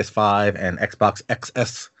 PS5 and Xbox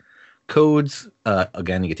XS codes.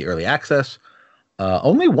 Again, you get the early access.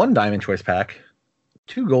 Only one Diamond Choice pack,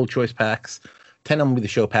 2 Gold Choice packs, 10 MLB The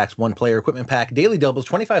Show packs, 1 player equipment pack, daily doubles,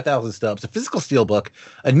 25,000 stubs, a physical steelbook,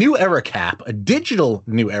 a new era cap, a digital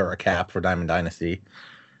new era cap for Diamond Dynasty,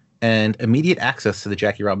 and immediate access to the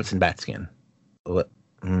Jackie Robinson bat skin. What?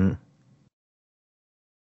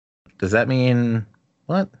 Does that mean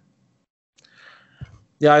what?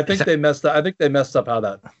 Yeah, I think they messed up. I think they messed up how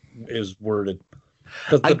that is worded.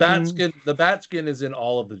 Because the bat skin is in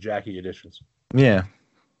all of the Jackie editions. Yeah.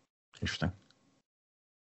 Interesting.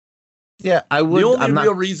 Yeah, I would. The only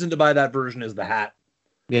real reason to buy that version is the hat.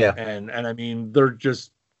 Yeah. And I mean, they're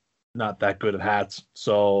just not that good at hats.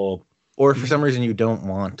 So, or for some reason you don't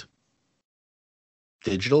want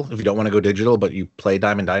digital, if you don't want to go digital, but you play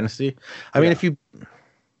Diamond Dynasty. I mean, if you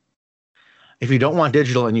don't want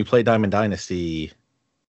digital and you play Diamond Dynasty,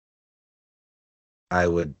 I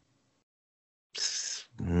would.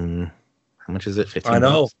 How much is it? 15. I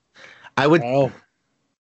know. I would. Oh.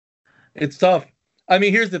 It's tough. I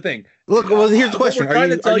mean, here's the thing. Look, well, here's the question. What we're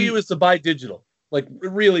trying to tell you is to buy digital. Like,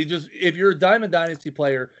 really, just if you're a Diamond Dynasty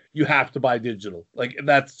player, you have to buy digital. Like,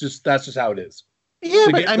 that's just how it is. Yeah,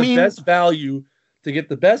 but I mean, to get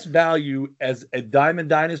the best value as a Diamond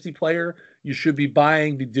Dynasty player, you should be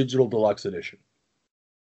buying the digital deluxe edition.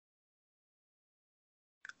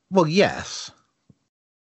 Well, yes.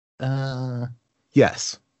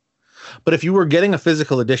 Yes. But if you were getting a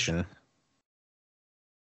physical edition,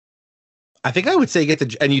 I think I would say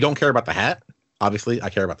and you don't care about the hat. Obviously, I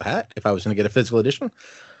care about the hat if I was going to get a physical edition.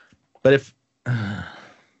 But if...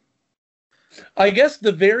 I guess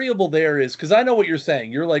the variable there is, because I know what you're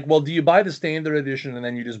saying. You're like, well, do you buy the standard edition and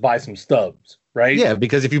then you just buy some stubs, right? Yeah,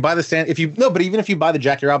 because if you buy but even if you buy the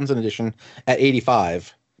Jackie Robinson edition at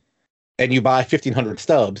 85 and you buy 1,500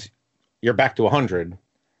 stubs, you're back to 100.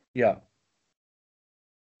 Yeah.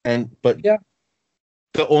 But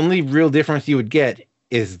the only real difference you would get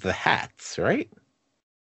is the hats, right?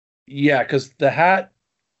 Yeah, because the hat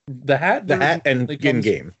and in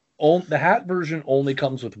game. The hat version only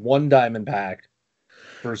comes with 1 diamond pack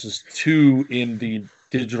versus 2 in the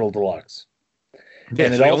digital deluxe. Yeah,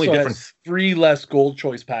 and it also has 3 less gold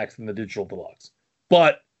choice packs than the digital deluxe,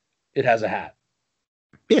 but it has a hat.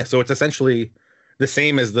 Yeah, so it's essentially the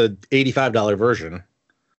same as the $85 version,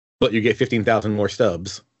 but you get 15,000 more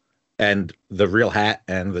stubs and the real hat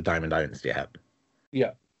and the Diamond Dynasty hat.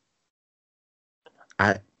 Yeah.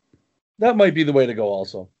 That might be the way to go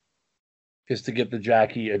also, is to get the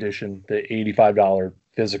Jackie edition, the $85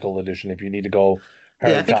 physical edition if you need to go.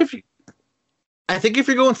 Yeah, I think if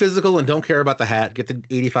you're going physical and don't care about the hat, get the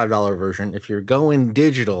 $85 version. If you're going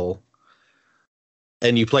digital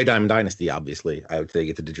and you play Diamond Dynasty, obviously, I would say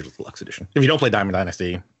get the digital deluxe edition. If you don't play Diamond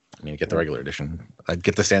Dynasty, I mean, get the regular edition. I'd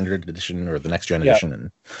get the standard edition or the next gen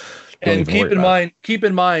edition. And keep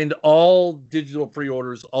in mind, all digital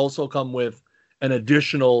pre-orders also come with an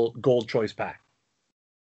additional gold choice pack.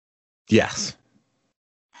 Yes.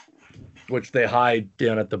 Which they hide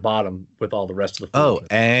down at the bottom with all the rest of the food. Oh,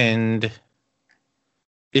 and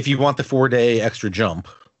if you want the 4-day extra jump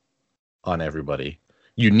on everybody,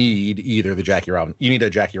 you need either the Jackie Robinson. You need a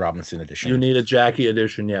Jackie Robinson edition. You need a Jackie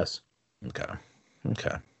edition, yes. Okay.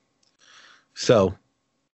 So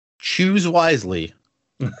choose wisely.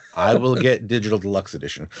 I will get digital deluxe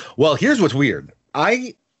edition. Well, here's what's weird.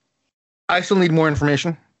 I still need more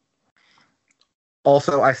information.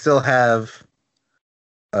 Also, I still have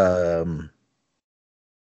my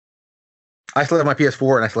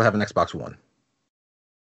PS4 and I still have an Xbox One.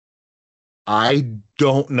 I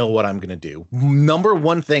don't know what I'm going to do. Number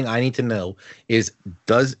one thing I need to know is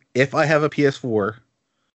if I have a PS4,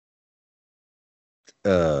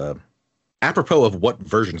 apropos of what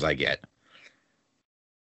versions I get,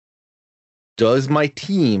 do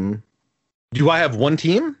I have one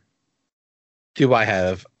team? Do I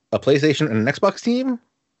have a PlayStation and an Xbox team?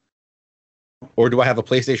 Or do I have a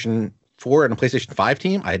PlayStation 4 and a PlayStation 5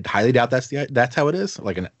 team? I highly doubt that's how it is.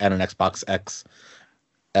 Like an Xbox X,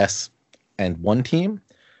 S, and one team.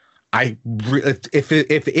 If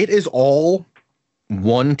it is all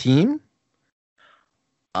one team,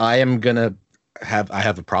 I have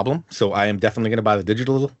a problem. So I am definitely gonna buy the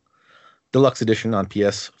digital deluxe edition on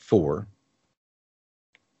PS4.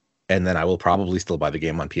 And then I will probably still buy the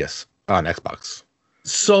game on Xbox.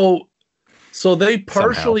 So they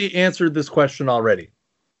partially answered this question already.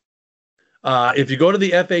 If you go to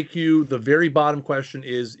the FAQ, the very bottom question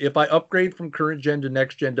is, if I upgrade from current gen to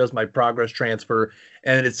next gen, does my progress transfer?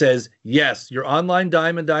 And it says, yes, your online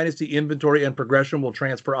Diamond Dynasty inventory and progression will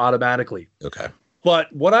transfer automatically. Okay.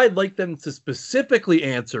 But what I'd like them to specifically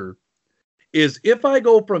answer is, if I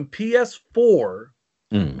go from PS4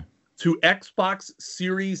 to Xbox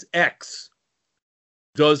Series X,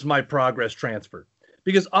 does my progress transfer?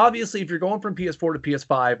 because obviously if you're going from PS4 to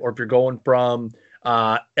PS5, or if you're going from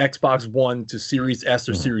Xbox One to Series S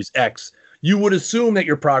or Series X, you would assume that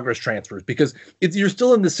your progress transfers because you're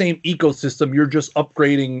still in the same ecosystem. You're just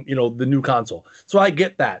upgrading, the new console. So I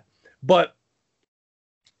get that. But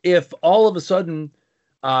if all of a sudden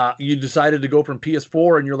you decided to go from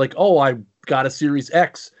PS4 and you're like, oh, I got a Series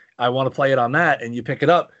X, I want to play it on that, and you pick it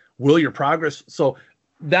up, will your progress? So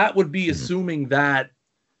that would be assuming that,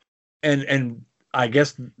 and I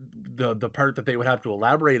guess the part that they would have to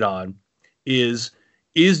elaborate on is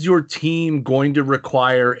your team going to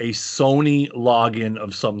require a Sony login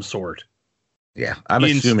of some sort? Yeah, I'm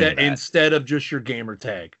assuming that. Instead of just your gamer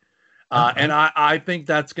tag. And I think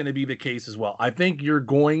that's going to be the case as well. I think you're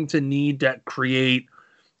going to need to create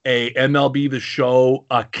a MLB The Show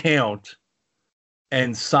account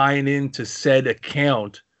and sign into said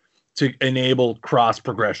account to enable cross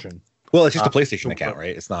progression. Well, it's just a PlayStation account,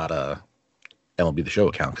 right? It's not a MLB The Show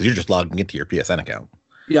account because you're just logging into your PSN account.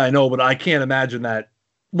 Yeah, I know, but I can't imagine that.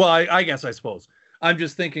 Well, I guess I suppose. I'm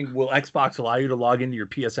just thinking, will Xbox allow you to log into your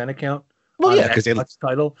PSN account? Well, yeah, because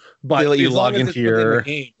title, but they let you log into your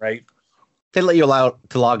game, right? They let you allow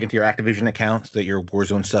to log into your Activision account so that your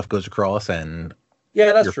Warzone stuff goes across, and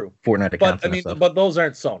yeah, that's true. Fortnite account. But I mean, but those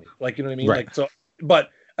aren't Sony. Like, you know what I mean? Right. Like, so, but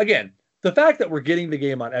again, the fact that we're getting the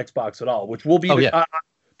game on Xbox at all, which will be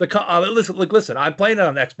listen, I'm playing it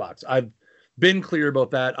on Xbox. I've been clear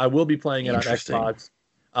about that. I will be playing it on Xbox.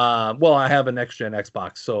 Well, I have a next gen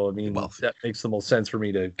Xbox, so I mean that makes the most sense for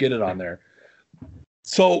me to get it on there.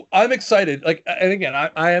 So I'm excited. Like, and again,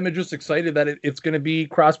 I am just excited that it's going to be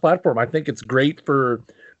cross-platform. I think it's great for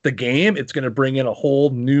the game. It's going to bring in a whole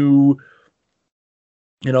new,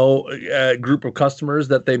 group of customers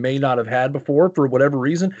that they may not have had before for whatever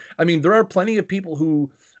reason. I mean, there are plenty of people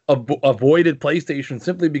who avoided PlayStation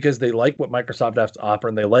simply because they like what Microsoft has to offer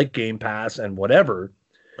and they like Game Pass and whatever.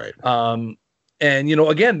 Right. And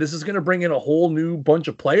again, this is going to bring in a whole new bunch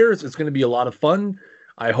of players. It's going to be a lot of fun.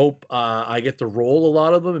 I hope I get to roll a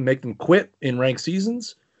lot of them and make them quit in ranked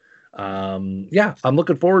seasons. Yeah, I'm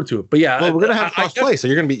looking forward to it. But yeah, well, we're gonna have cross play, so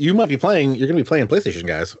you're gonna be playing PlayStation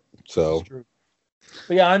guys. So,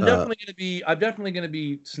 but yeah, I'm definitely gonna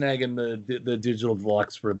be snagging the digital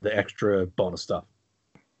deluxe for the extra bonus stuff.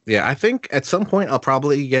 Yeah, I think at some point I'll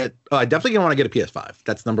probably get. I definitely gonna want to get a PS5.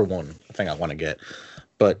 That's number one thing I want to get.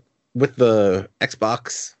 But with the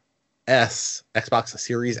Xbox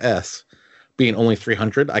Series S being only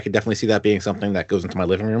 $300, I could definitely see that being something that goes into my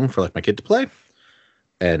living room for like my kid to play.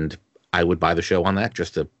 And I would buy the show on that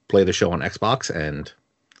just to play the show on Xbox. And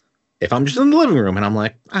if I'm just in the living room and I'm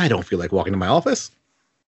like, I don't feel like walking to my office,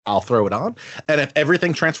 I'll throw it on. And if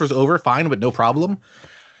everything transfers over, fine, but no problem.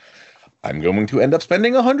 I'm going to end up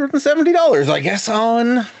spending $170, I guess,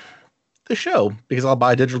 on the show because I'll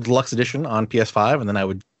buy a digital deluxe edition on PS5 and then I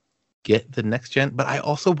would get the next gen. But I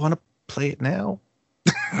also want to play it now.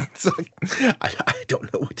 So I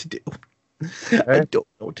don't know what to do. I don't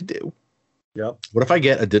know what to do. Yep. What if I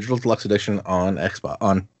get a digital deluxe edition on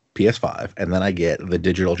PS5 and then I get the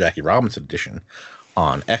digital Jackie Robinson edition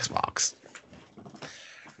on Xbox?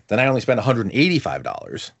 Then I only spend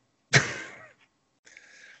 $185.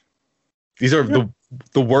 These are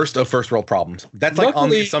the worst of first world problems. That's like on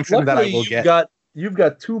the assumption that I will get. You've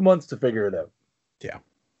got 2 months to figure it out. Yeah.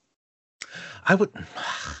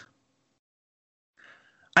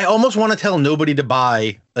 I almost want to tell nobody to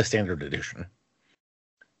buy a standard edition.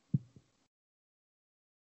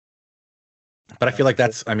 But I feel like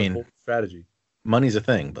that's strategy. Money's a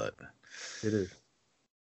thing, but it is.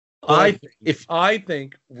 I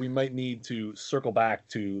think we might need to circle back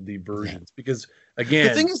to the versions because again,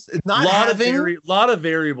 the thing is, not a lot of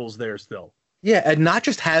variables there still. Yeah, and not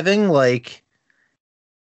just having like,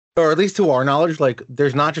 or at least to our knowledge, like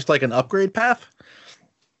there's not just like an upgrade path.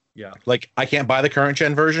 Yeah, like I can't buy the current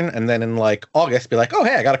gen version and then in like August be like, oh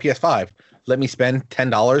hey, I got a PS5. Let me spend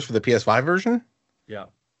 $10 for the PS5 version. Yeah,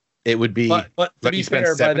 it would be. But let me spend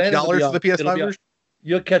 $70 for the PS5 version.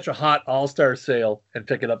 You'll catch a hot all-star sale and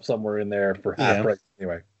pick it up somewhere in there for half price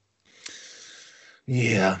anyway.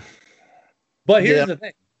 Yeah. But here's the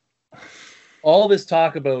thing. All this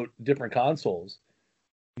talk about different consoles,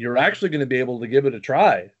 you're actually going to be able to give it a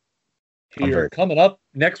try here coming up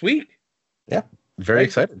next week. Yeah. Very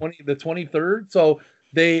excited. The 23rd. So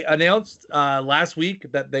they announced last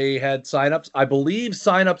week that they had signups. I believe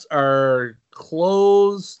signups are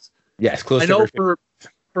closed. Yes, closed. I know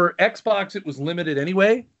for Xbox, it was limited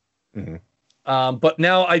anyway. Mm-hmm. But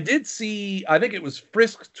now I did see, I think it was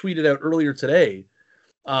Frisk tweeted out earlier today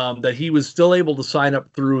that he was still able to sign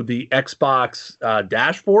up through the Xbox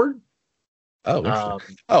dashboard. Oh,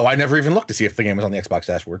 interesting. I never even looked to see if the game was on the Xbox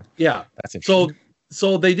dashboard. Yeah. That's interesting.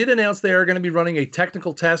 So they did announce they are going to be running a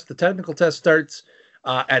technical test. The technical test starts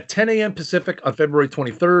at 10 a.m. Pacific on February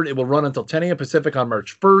 23rd. It will run until 10 a.m. Pacific on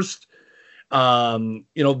March 1st.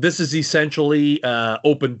 This is essentially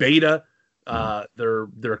open beta.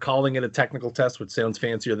 They're calling it a technical test, which sounds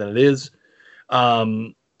fancier than it is.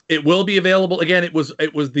 It will be available. Again, it was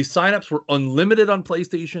the signups were unlimited on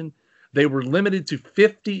PlayStation. They were limited to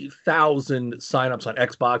 50,000 signups on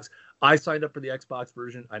Xbox. I signed up for the Xbox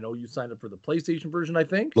version. I know you signed up for the PlayStation version, I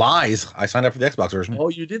think. Lies. I signed up for the Xbox version. Oh,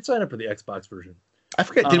 you did sign up for the Xbox version. I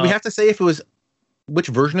forget. Did we have to say if it was which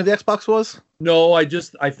version of the Xbox was? No, I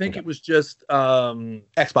think it was just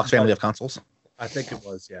Xbox family of consoles. I think it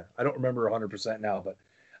was, yeah. I don't remember 100% now, but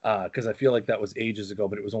because I feel like that was ages ago,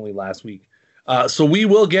 but it was only last week. So we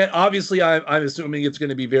will get, obviously, I'm assuming it's going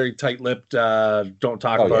to be very tight-lipped. Don't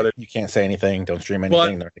talk about it. You can't say anything. Don't stream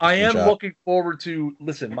anything. But I am looking forward to,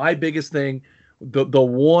 listen, my biggest thing, the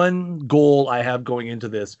one goal I have going into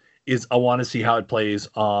this is I want to see how it plays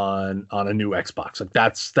on a new Xbox. Like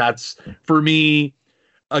that's for me,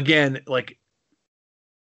 again, like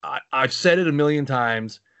I've said it a million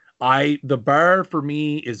times. The bar for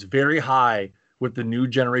me is very high with the new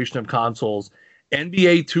generation of consoles.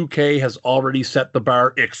 NBA 2K has already set the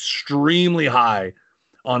bar extremely high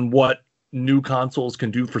on what new consoles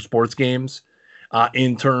can do for sports games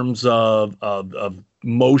in terms of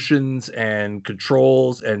motions and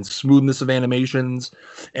controls and smoothness of animations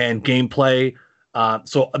and gameplay.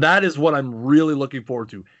 So that is what I'm really looking forward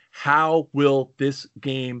to. How will this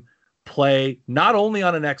game play not only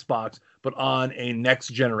on an Xbox, but on a next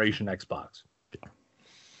generation Xbox?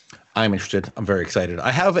 I'm interested. I'm very excited.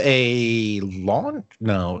 I have I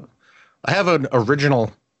have an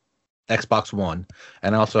original Xbox One,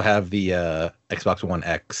 and I also have the Xbox One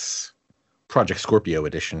X Project Scorpio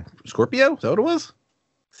edition. Scorpio? Is that what it was?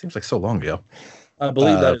 Seems like so long ago. I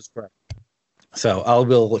believe that is correct. So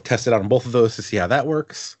we'll test it out on both of those to see how that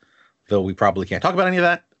works. Though we probably can't talk about any of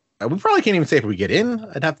that. We probably can't even say if we get in.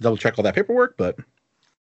 I'd have to double check all that paperwork, but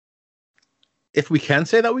if we can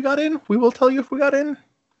say that we got in, we will tell you if we got in.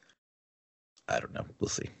 I don't know. We'll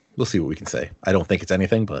see. We'll see what we can say. I don't think it's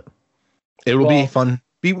anything, but it will be fun.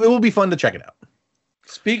 It will be fun to check it out.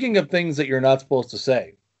 Speaking of things that you're not supposed to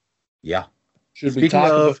say. Yeah. Should we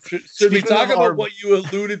talk about what you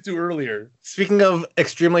alluded to earlier? Speaking of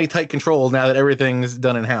extremely tight control, now that everything's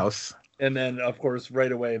done in-house. And then, of course,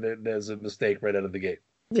 right away, there's a mistake right out of the gate.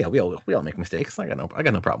 Yeah, we all make mistakes. I got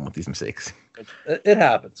no problem with these mistakes. It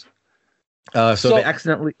happens. So they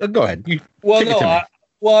accidentally... go ahead. I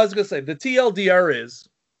was going to say, the TLDR is,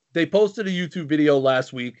 they posted a YouTube video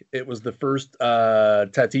last week. It was the first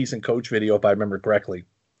Tatis and Coach video, if I remember correctly.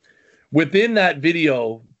 Within that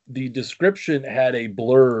video, the description had a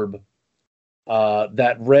blurb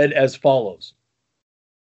that read as follows.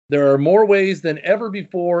 There are more ways than ever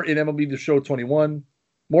before in MLB The Show 21.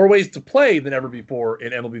 More ways to play than ever before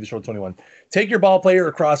in MLB The Show 21. Take your ball player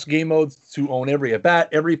across game modes to own every at-bat,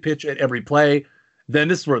 every pitch, and every play. Then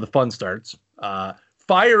this is where the fun starts.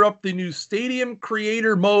 Fire up the new Stadium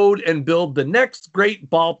Creator mode and build the next great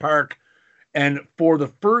ballpark. And for the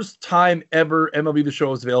first time ever, MLB The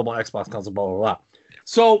Show is available on Xbox console, blah, blah, blah.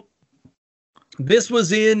 So this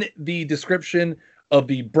was in the description of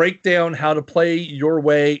the breakdown how to play your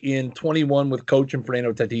way in 21 with Coach and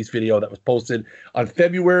Fernando Tatis video that was posted on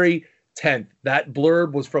February 10th. That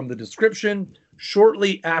blurb was from the description.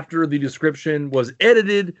 Shortly after the description was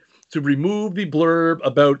edited to remove the blurb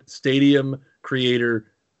about Stadium Creator.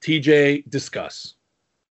 TJ, discuss.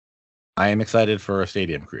 I am excited for a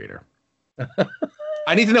Stadium Creator.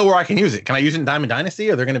 I need to know where I can use it. Can I use it in Diamond Dynasty?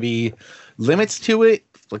 Are there going to be limits to it?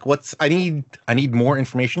 Like, I need more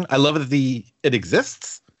information. I love that it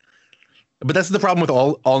exists, but that's the problem with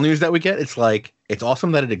all news that we get. It's like, it's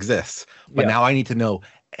awesome that it exists, but now I need to know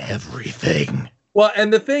everything. Well,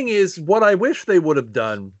 and the thing is, what I wish they would have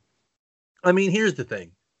done. I mean, here's the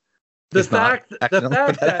thing: the fact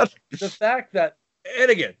that,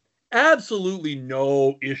 and again, absolutely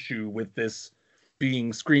no issue with this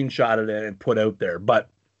being screenshotted and put out there, but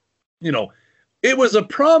it was a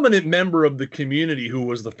prominent member of the community who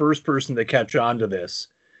was the first person to catch on to this.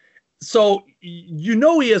 So,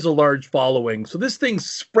 he has a large following. So this thing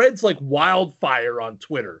spreads like wildfire on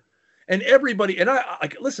Twitter. And everybody, and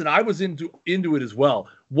I was into it as well.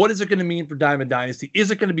 What is it going to mean for Diamond Dynasty? Is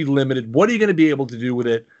it going to be limited? What are you going to be able to do with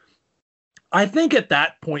it? I think at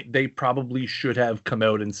that point, they probably should have come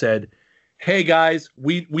out and said, hey guys,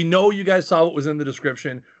 we know you guys saw what was in the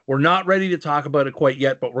description. We're not ready to talk about it quite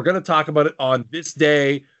yet, but we're going to talk about it on this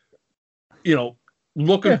day.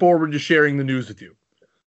 Looking forward to sharing the news with you.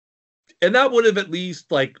 And that would have at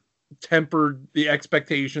least tempered the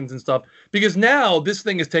expectations and stuff, because now this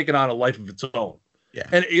thing has taken on a life of its own. Yeah.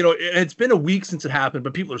 And, it's been a week since it happened,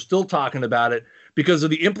 but people are still talking about it because of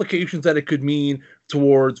the implications that it could mean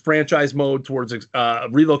towards franchise mode, towards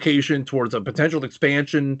relocation, towards a potential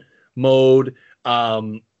expansion mode. I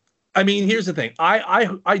mean, here's the thing.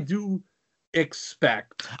 I do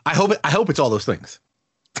expect. I hope it's all those things.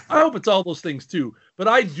 I hope it's all those things too, but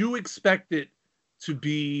I do expect it to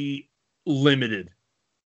be limited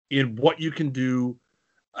in what you can do.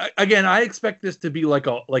 Again, I expect this to be like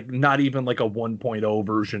not even like a 1.0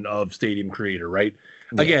 version of Stadium Creator, right?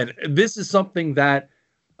 Yeah. Again, this is something that,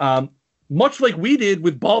 much like we did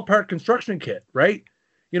with Ballpark Construction Kit, right?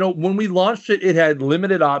 When we launched it, it had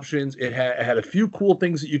limited options. It had a few cool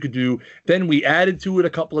things that you could do. Then we added to it a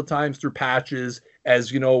couple of times through patches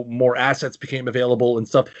as, more assets became available and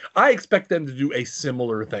stuff. I expect them to do a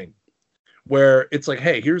similar thing where it's like,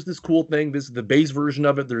 hey, here's this cool thing. This is the base version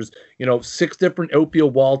of it. There's, 6 different OPO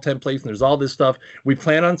wall templates, and there's all this stuff. We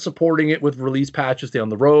plan on supporting it with release patches down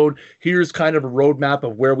the road. Here's kind of a roadmap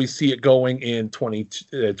of where we see it going in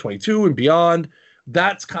 2022 and beyond.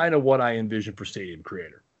 That's kind of what I envision for Stadium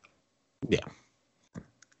Creator. Yeah.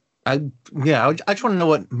 I just want to know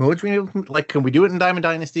what modes we need. Like, can we do it in Diamond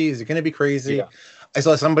Dynasty? Is it going to be crazy? Yeah. I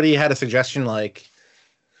saw somebody had a suggestion, like,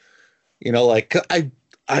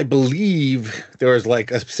 I believe there was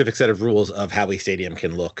like a specific set of rules of how a stadium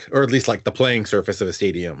can look, or at least like the playing surface of a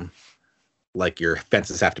stadium. Like your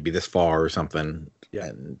fences have to be this far or something. Yeah.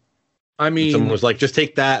 And I mean, someone was like, just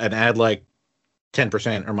take that and add like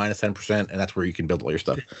 10% or minus 10%, and that's where you can build all your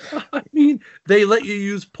stuff. I mean, they let you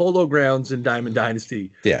use polo grounds in Diamond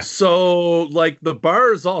Dynasty. Yeah. So like the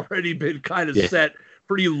bar has already been kind of set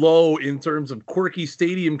pretty low in terms of quirky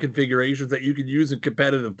stadium configurations that you can use in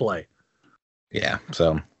competitive play. Yeah,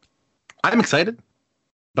 so I'm excited,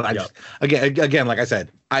 but I just again, like I said,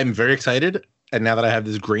 I'm very excited, and now that I have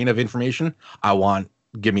this grain of information,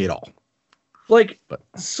 give me it all.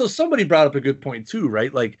 So somebody brought up a good point too,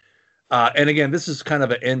 right? Like, and again, this is kind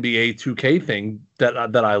of an NBA 2K thing that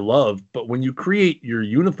I love. But when you create your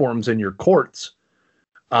uniforms and your courts,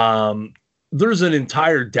 there's an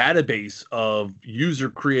entire database of user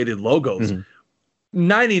created logos. Mm-hmm.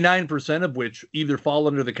 99% of which either fall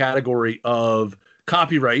under the category of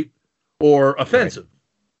copyright or offensive.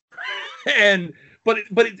 Right. But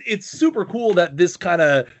it's super cool that this kind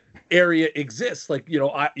of area exists. Like,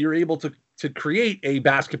 you're able to create a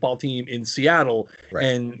basketball team in Seattle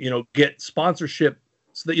and, get sponsorship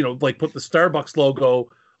so that, like put the Starbucks logo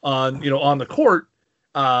on, on the court.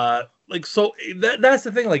 So that's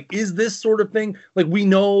the thing. Like, is this sort of thing, like, we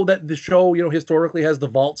know that the show, historically has the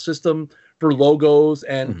vault system for logos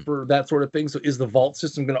and for that sort of thing. So is the vault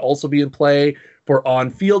system going to also be in play for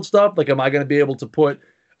on-field stuff? Like, am I going to be able to put,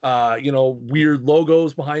 weird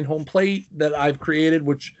logos behind home plate that I've created,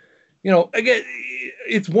 which, again,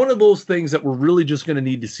 it's one of those things that we're really just going to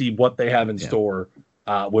need to see what they have in store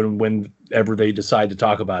whenever they decide to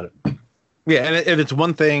talk about it. Yeah, and it's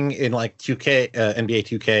one thing in like 2K, NBA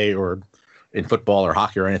 2K, or in football or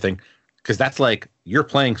hockey or anything, because that's like your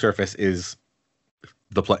playing surface is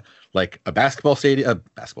the play. Like a basketball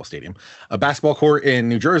court in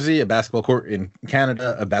New Jersey, a basketball court in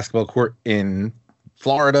Canada, a basketball court in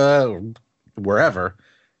Florida, or wherever,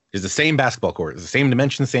 is the same basketball court. It's the same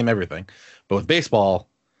dimension, same everything. But with baseball,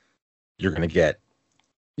 you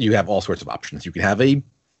have all sorts of options. You can have a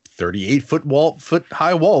 38-foot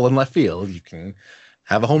high wall in left field. You can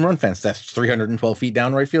have a home run fence that's 312 feet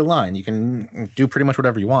down right field line. You can do pretty much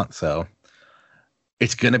whatever you want. So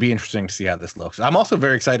it's going to be interesting to see how this looks. I'm also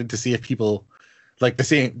very excited to see if people like the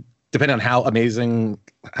same, depending on how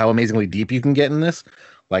amazingly deep you can get in this.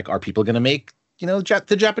 Like, are people going to make,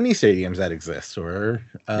 the Japanese stadiums that exist, or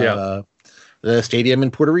the stadium in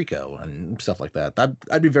Puerto Rico and stuff like that?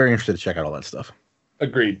 I'd be very interested to check out all that stuff.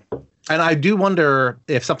 Agreed. And I do wonder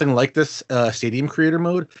if something like this stadium creator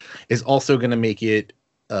mode is also going to make it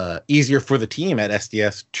easier for the team at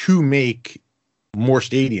SDS to make more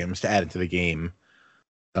stadiums to add into the game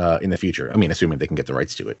in the future. I mean, assuming they can get the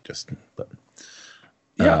rights to it.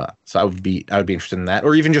 So I would be interested in that,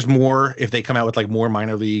 or even just more if they come out with like more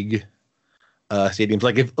minor league stadiums.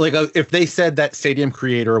 Like if they said that stadium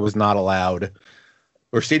creator was not allowed,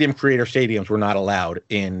 or stadium creator stadiums were not allowed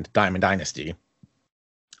in Diamond Dynasty.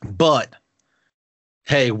 But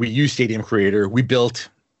hey, we use Stadium Creator. We built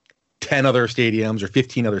 10 other stadiums or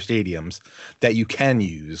 15 other stadiums that you can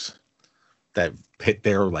use that hit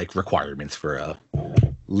their like requirements for a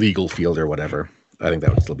legal field or whatever. I think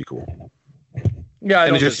that would still be cool. Yeah,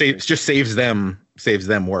 and it just saves them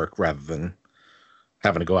work rather than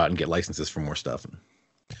having to go out and get licenses for more stuff.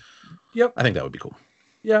 Yep, I think that would be cool.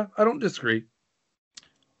 Yeah, I don't disagree.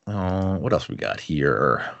 What else we got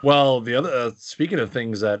here? Well, the other speaking of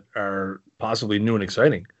things that are possibly new and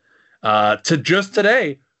exciting, to just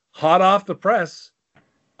today, hot off the press,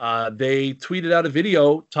 they tweeted out a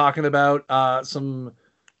video talking about some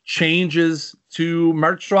changes to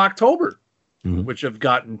March to October, which have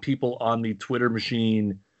gotten people on the Twitter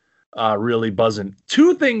machine really buzzing.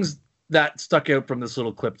 Two things that stuck out from this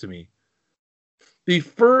little clip to me. The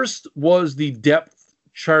first was the depth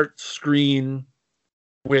chart screen,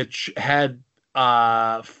 which had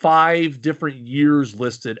 5 different years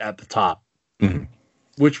listed at the top,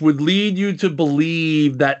 which would lead you to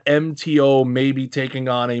believe that MTO may be taking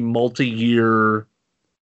on a multi-year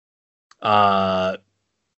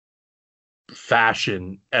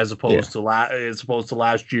fashion as opposed to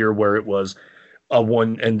last year where it was a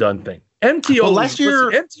one and done thing.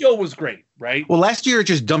 MTO was great, right? Well, last year it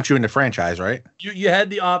just dumped you into franchise, right? You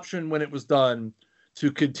had the option when it was done to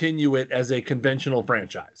continue it as a conventional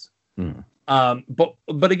franchise.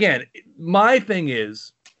 But again, my thing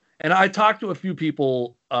is, and I talked to a few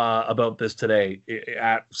people about this today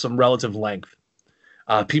at some relative length.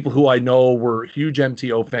 People who I know were huge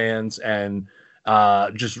MTO fans and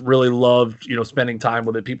just really loved, spending time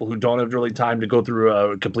with it. People who don't have really time to go through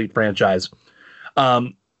a complete franchise.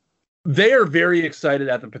 They are very excited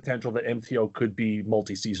at the potential that MTO could be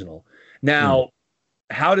multi-seasonal. Now,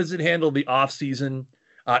 how does it handle the off season?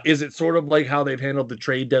 Is it sort of like how they've handled the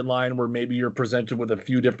trade deadline where maybe you're presented with a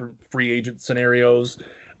few different free agent scenarios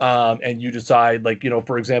and you decide,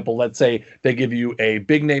 for example, let's say they give you a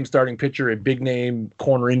big name starting pitcher, a big name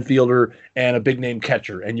corner infielder, and a big name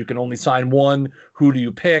catcher, and you can only sign one. Who do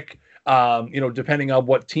you pick? Depending on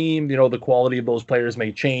what team, the quality of those players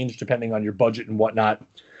may change depending on your budget and whatnot.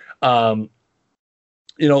 Again,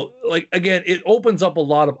 it opens up a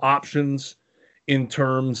lot of options in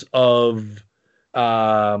terms of,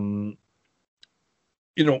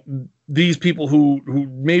 these people who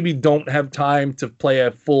maybe don't have time to play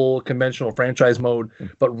a full conventional franchise mode,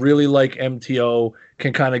 but really like MTO,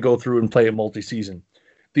 can kind of go through and play it multi-season.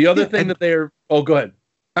 The other thing that go ahead.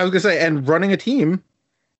 I was going to say, and running a team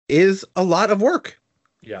is a lot of work.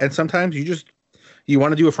 Yeah. And sometimes you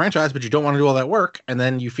want to do a franchise, but you don't want to do all that work. And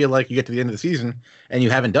then you feel like you get to the end of the season and you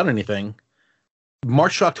haven't done anything.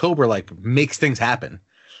 March to October, makes things happen.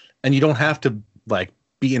 And you don't have to,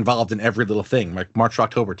 be involved in every little thing. March to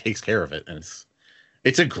October takes care of it. And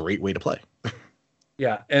it's a great way to play.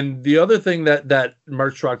 Yeah. And the other thing that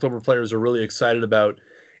March to October players are really excited about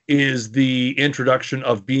is the introduction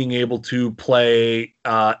of being able to play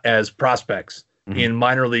as prospects in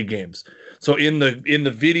minor league games. So in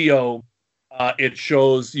the video, it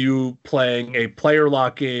shows you playing a player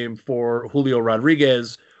lock game for Julio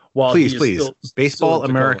Rodriguez. While please, Baseball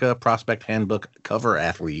America Prospect Handbook cover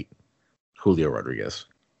athlete Julio Rodriguez.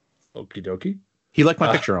 Okie dokie. He liked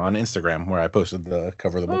my picture on Instagram where I posted the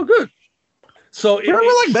cover of the book. Oh, good. So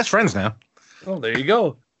we're best friends now. Oh, there you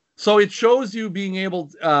go. So it shows you being able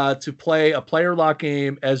to play a player lock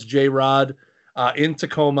game as J-Rod in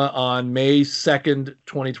Tacoma on May 2nd,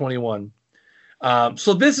 2021.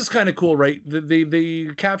 So this is kind of cool, right?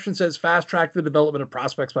 The caption says, fast track the development of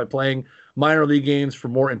prospects by playing minor league games for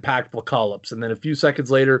more impactful call-ups. And then a few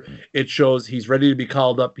seconds later, it shows he's ready to be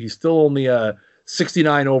called up. He's still only a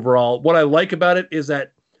 69 overall. What I like about it is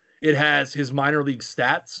that it has his minor league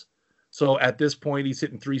stats. So at this point, he's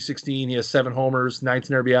hitting .316. He has 7 homers,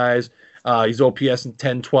 19 RBIs. He's OPS in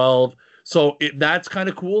 10-12. So that's kind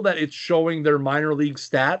of cool that it's showing their minor league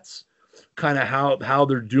stats, kind of how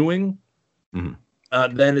they're doing.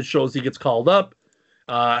 Then it shows he gets called up,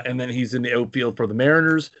 and then he's in the outfield for the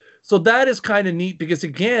Mariners. So that is kind of neat because,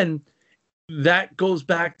 again, that goes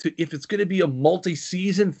back to if it's going to be a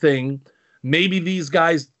multi-season thing, maybe these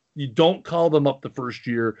guys, you don't call them up the first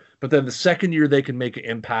year, but then the second year they can make an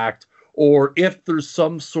impact. Or if there's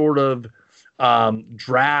some sort of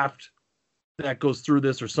draft that goes through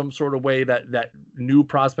this or some sort of way that new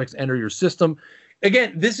prospects enter your system.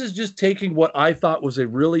 Again, this is just taking what I thought was a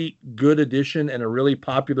really good addition and a really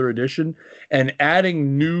popular addition and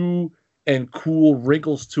adding new and cool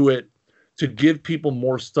wrinkles to it to give people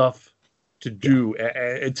more stuff to do.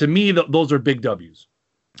 And to me, those are big W's.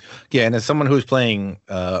 Yeah, and as someone who's playing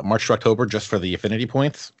March to October just for the affinity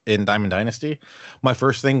points in Diamond Dynasty, my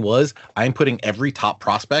first thing was I'm putting every top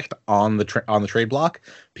prospect on the trade block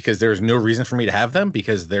because there's no reason for me to have them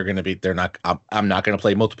because I'm not going to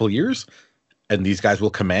play multiple years. And these guys will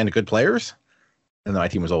command good players. And my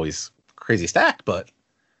team was always crazy stacked, but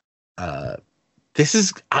I'm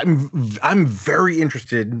very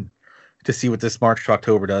interested to see what this March to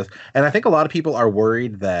October does. And I think a lot of people are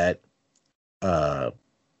worried that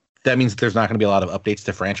that means there's not going to be a lot of updates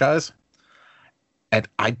to franchise. And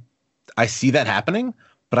I see that happening,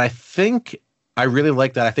 but I really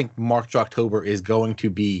like that. I think March to October is going to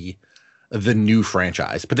be the new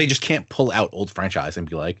franchise, but they just can't pull out old franchise and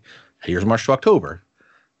be like, here's March to October.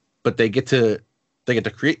 But they get to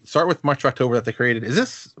start with March to October that they created. Was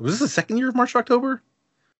this the second year of March to October?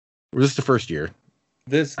 Or was this the first year?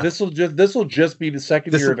 This will just be the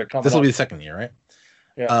second year of it coming. This will be the second year, right?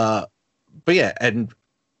 Yeah. But yeah, and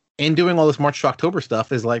in doing all this March to October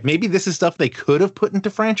stuff is like, maybe this is stuff they could have put into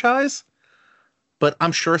franchise, but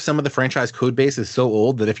I'm sure some of the franchise code base is so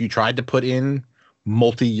old that if you tried to put in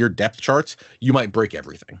multi-year depth charts, you might break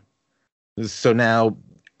everything. So now,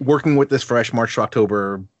 working with this fresh March to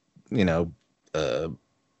October, mode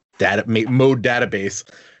database,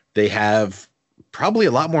 they have probably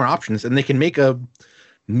a lot more options, and they can make a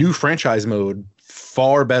new franchise mode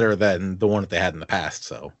far better than the one that they had in the past.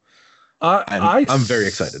 So I'm very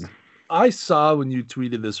excited. I saw when you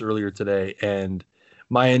tweeted this earlier today, and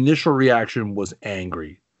my initial reaction was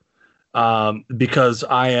angry, because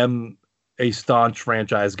I am a staunch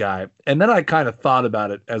franchise guy. And then I kind of thought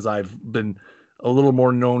about it, as I've been a little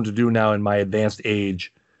more known to do now in my advanced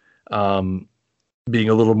age, being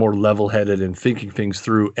a little more level-headed and thinking things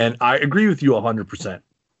through. And I agree with you 100%.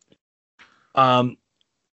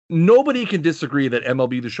 Nobody can disagree that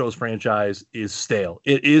MLB The Show's franchise is stale.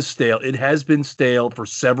 It is stale. It has been stale for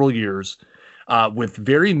several years, with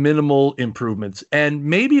very minimal improvements. And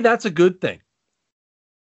maybe that's a good thing.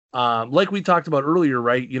 Like we talked about earlier,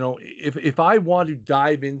 right? If I want to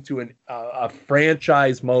dive into a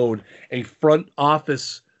franchise mode, a front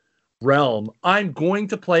office realm, I'm going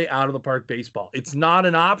to play out of the park baseball. It's not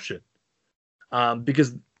an option,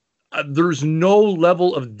 because there's no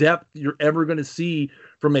level of depth you're ever going to see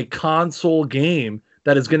from a console game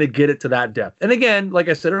that is going to get it to that depth. And again, like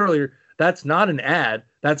I said earlier, that's not an ad.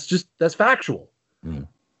 That's factual.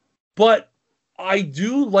 But I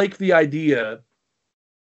do like the idea.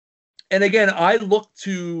 And again, I look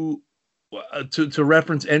to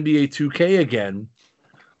reference NBA 2K again.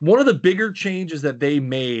 One of the bigger changes that they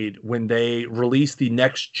made when they released the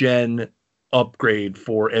next gen upgrade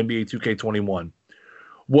for NBA 2K21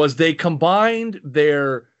 was they combined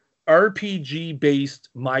their RPG based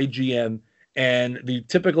My GM and the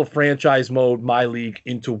typical franchise mode My League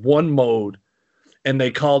into one mode, and they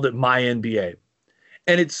called it My NBA.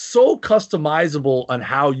 And it's so customizable on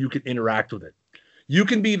how you can interact with it. You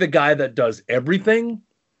can be the guy that does everything,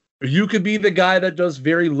 or you could be the guy that does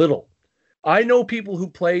very little. I know people who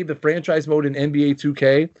play the franchise mode in NBA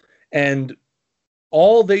 2K, and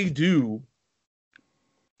all they do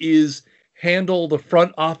is handle the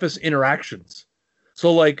front office interactions.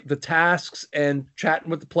 So like the tasks and chatting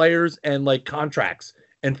with the players and like contracts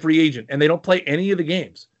and free agent, and they don't play any of the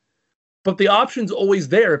games. But the option's always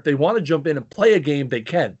there. If they want to jump in and play a game, they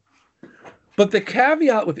can. But the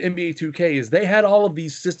caveat with NBA 2K is they had all of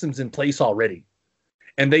these systems in place already.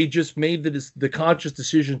 And they just made the conscious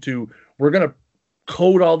decision to, we're going to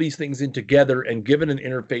code all these things in together and give it an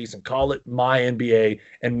interface and call it My NBA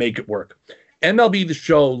and make it work. MLB The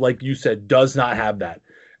Show, like you said, does not have that.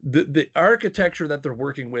 The architecture that they're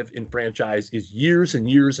working with in franchise is years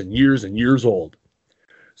and years and years and years old.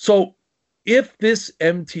 So if this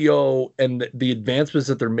MTO and the advancements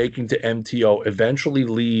that they're making to MTO eventually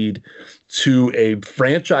lead to a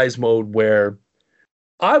franchise mode, where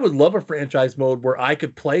I would love a franchise mode where I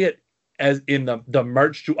could play it as in the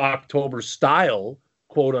March to October style,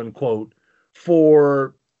 quote unquote,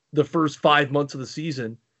 for the first 5 months of the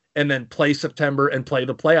season, and then play September and play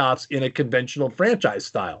the playoffs in a conventional franchise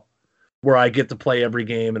style where I get to play every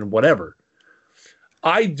game and whatever.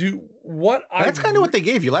 That's kind of what they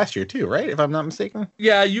gave you last year too, right? If I'm not mistaken.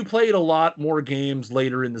 Yeah, you played a lot more games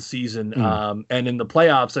later in the season. And in the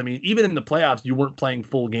playoffs, I mean, even in the playoffs, you weren't playing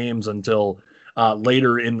full games until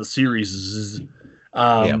later in the series.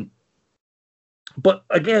 But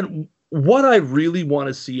again, what I really want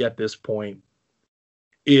to see at this point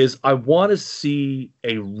is I want to see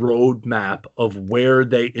a roadmap of where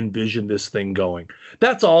they envision this thing going.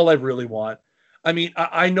 That's all I really want. I mean,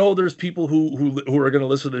 I know there's people who are going to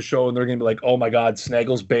listen to the show and they're going to be like, oh my God,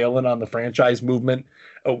 Snaggle's bailing on the franchise movement.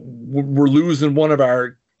 We're losing one of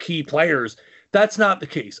our key players. That's not the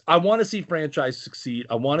case. I want to see franchise succeed.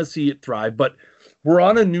 I want to see it thrive, but we're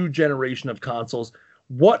on a new generation of consoles.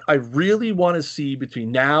 What I really want to see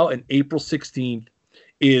between now and April 16th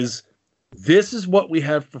is, this is what we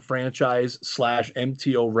have for franchise /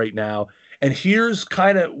 MTO right now. And here's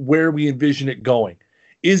kind of where we envision it going.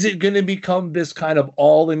 Is it going to become this kind of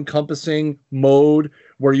all-encompassing mode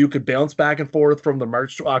where you could bounce back and forth from the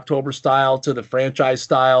March to October style to the franchise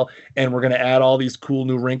style, and we're going to add all these cool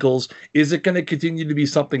new wrinkles? Is it going to continue to be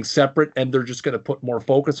something separate, and they're just going to put more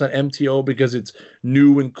focus on MTO because it's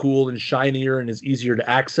new and cool and shinier and is easier to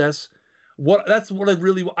access? That's what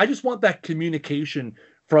I just want that communication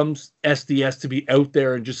from SDS to be out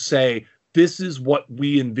there and just say, this is what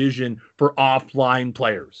we envision for offline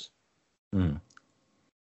players.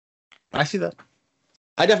 I see that.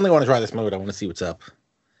 I definitely want to try this mode. I want to see what's up.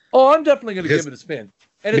 Oh, I'm definitely going to give it a spin.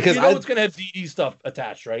 And because it's going to have DD stuff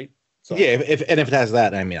attached, right? So. Yeah, if it has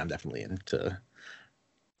that, I mean, I'm definitely in to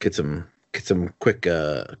get some quick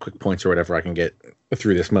points or whatever I can get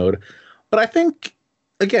through this mode. But I think,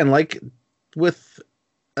 again, like with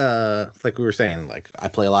like we were saying, like I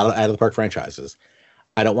play a lot of out of the park franchises.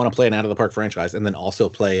 I don't want to play an out of the park franchise and then also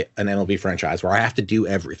play an MLB franchise where I have to do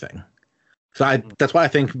everything. So that's why I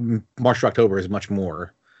think March to October is much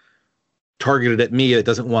more targeted at me that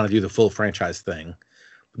doesn't want to do the full franchise thing.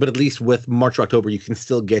 But at least with March to October, you can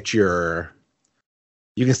still put your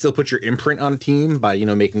imprint on a team by,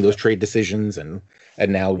 making those trade decisions and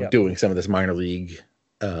now doing some of this minor league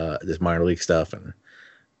stuff and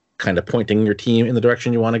kind of pointing your team in the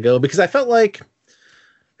direction you want to go. Because I felt like,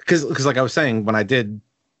 because like I was saying, when I did,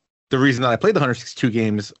 the reason that I played the 162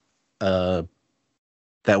 games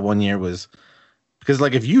that one year was because,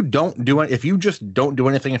 like, if you just don't do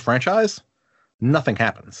anything in franchise, nothing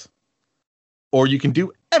happens. Or you can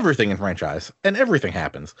do everything in franchise and everything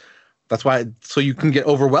happens. That's why, so you can get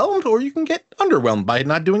overwhelmed or you can get underwhelmed by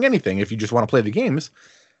not doing anything if you just want to play the games.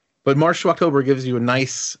 But March to October gives you a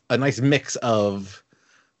nice mix of,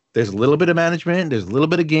 there's a little bit of management, there's a little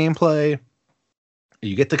bit of gameplay.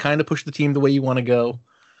 You get to kind of push the team the way you want to go.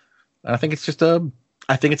 And I think it's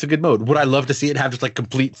a good mode. Would I love to see it have just like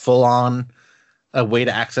complete full on a way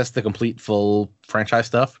to access the complete full franchise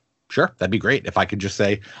stuff? Sure, that'd be great. If I could just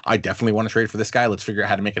say, I definitely want to trade for this guy. Let's figure out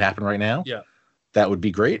how to make it happen right now. Yeah, that would be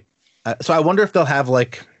great. So I wonder if they'll have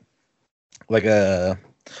like a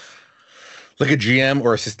GM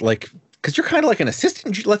or assist, like, because you're kind of like an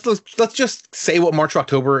assistant. Let's just say what March to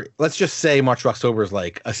October. Let's just say March to October is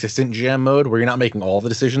like assistant GM mode, where you're not making all the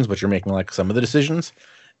decisions, but you're making like some of the decisions.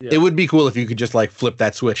 Yeah. It would be cool if you could just like flip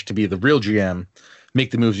that switch to be the real GM, make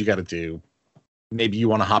the moves you got to do. Maybe you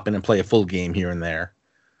want to hop in and play a full game here and there,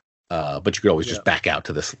 but you could always just back out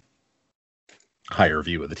to this higher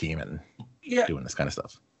view of the team and doing this kind of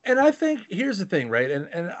stuff. And I think here's the thing, right?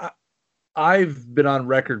 And I've been on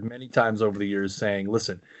record many times over the years saying,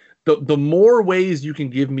 listen, the more ways you can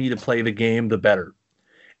give me to play the game, the better.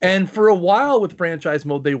 And for a while with franchise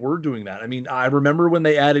mode, they were doing that. I mean, I remember when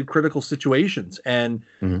they added critical situations, and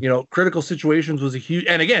critical situations was a huge.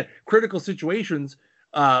 And again, critical situations,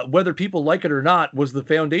 whether people like it or not, was the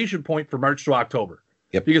foundation point for March to October.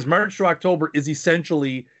 Yep. Because March to October is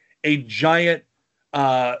essentially a giant,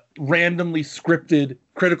 randomly scripted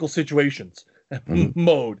critical situations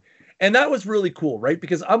mode. And that was really cool, right?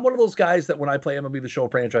 Because I'm one of those guys that when I play MLB The Show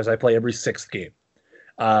franchise, I play every 6th game.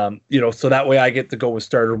 So that way I get to go with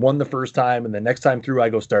starter 1 the first time, and the next time through I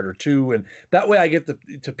go starter 2, and that way I get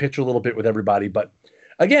to pitch a little bit with everybody. But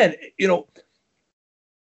again,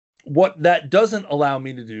 what that doesn't allow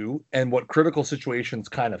me to do, and what critical situations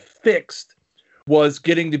kind of fixed, was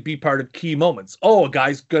getting to be part of key moments. Oh, a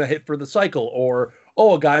guy's going to hit for the cycle, or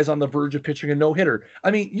a guy's on the verge of pitching a no-hitter.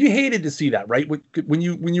 I mean, you hated to see that, right? When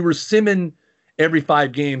you were simming every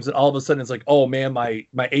 5 games, and all of a sudden it's like, oh man, my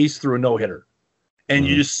ace threw a no-hitter. And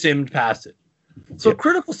you just simmed past it. So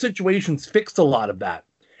critical situations fixed a lot of that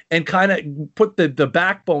and kind of put the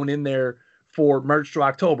backbone in there for March to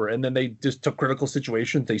October. And then they just took critical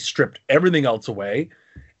situations. They stripped everything else away.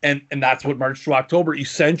 And that's what March to October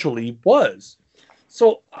essentially was.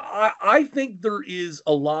 So I think there is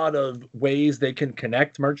a lot of ways they can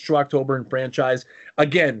connect March to October and franchise.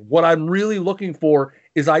 Again, what I'm really looking for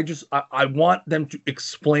is I want them to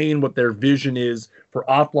explain what their vision is for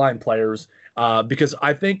offline players. Because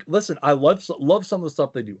I think, listen, I love some of the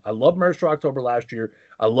stuff they do. I love March to October last year.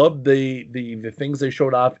 I love the things they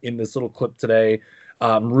showed off in this little clip today.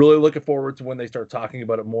 I'm really looking forward to when they start talking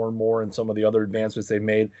about it more and more and some of the other advancements they've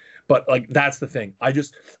made. But like, that's the thing. I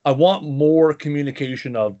want more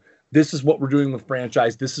communication of, this is what we're doing with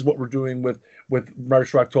franchise. This is what we're doing with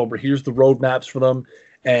March to October. Here's the roadmaps for them,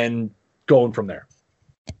 and going from there.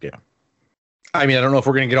 Yeah. I mean, I don't know if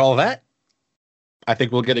we're going to get all of that. I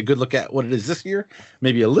think we'll get a good look at what it is this year,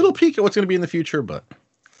 maybe a little peek at what's going to be in the future, but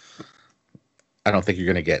I don't think you're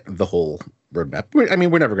going to get the whole roadmap. I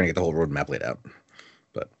mean, we're never going to get the whole roadmap laid out,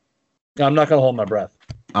 but I'm not going to hold my breath.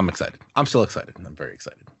 I'm excited. I'm still excited. I'm very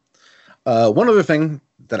excited. One other thing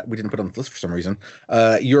that we didn't put on the list for some reason,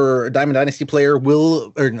 your Diamond Dynasty player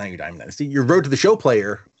will, or not your Diamond Dynasty, your Road to the Show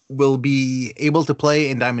player will be able to play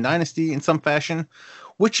in Diamond Dynasty in some fashion,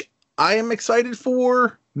 which I am excited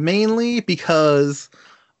for, mainly because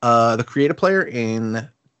the creative player in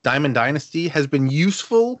Diamond Dynasty has been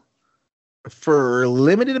useful for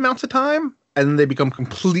limited amounts of time, and they become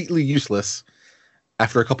completely useless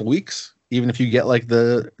after a couple weeks, even if you get like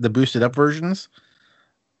the boosted up versions.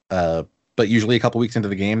 But usually a couple weeks into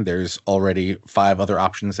the game, there's already 5 other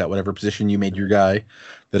options at whatever position you made your guy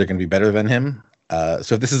that are going to be better than him.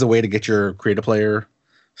 So if this is a way to get your creative player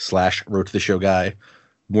 / Road to the Show guy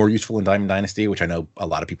more useful in Diamond Dynasty, which I know a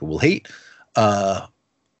lot of people will hate,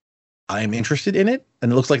 I'm interested in it.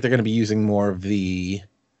 And it looks like they're going to be using more of the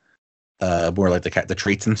more like the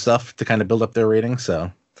traits and stuff to kind of build up their rating.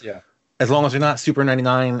 So yeah, as long as they're not Super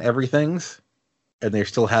 99 everythings, and they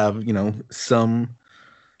still have, you know, some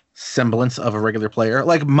semblance of a regular player.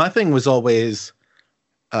 Like my thing was always,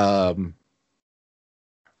 let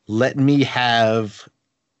me have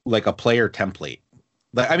like a player template.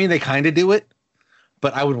 Like, I mean, they kind of do it,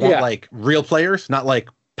 but I would want like real players, not like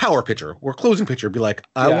power pitcher or closing pitcher. Be like,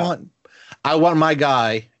 I want my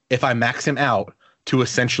guy, if I max him out, to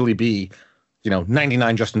essentially be, you know,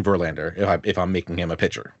 99 Justin Verlander if I'm making him a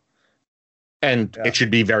pitcher. And it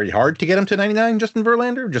should be very hard to get him to 99 Justin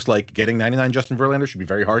Verlander, just like getting 99 Justin Verlander should be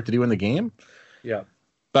very hard to do in the game. Yeah.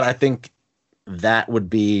 But I think that would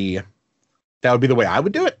be the way I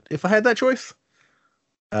would do it if I had that choice.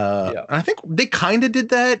 I think they kind of did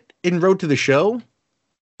that in Road to the Show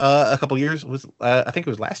a couple years. I think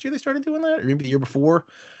it was last year they started doing that, or maybe the year before,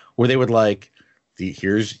 where they would like,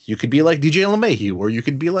 you could be like DJ LeMahieu, or you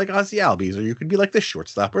could be like Ozzy Albies, or you could be like this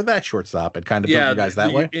shortstop or that shortstop, and kind of build your guys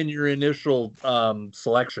that way. In your initial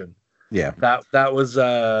selection. Yeah. That was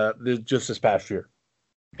just this past year.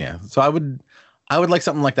 Yeah. So I would like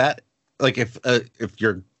something like that. Like if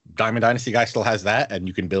your Diamond Dynasty guy still has that and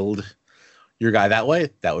you can build your guy that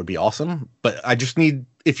way, that would be awesome. But I just need,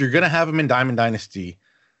 if you're going to have them in Diamond Dynasty,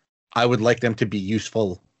 I would like them to be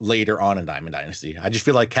useful later on in Diamond Dynasty. I just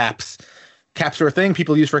feel like caps are a thing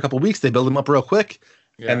people use for a couple of weeks. They build them up real quick.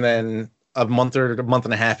 Yeah. And then a month or a month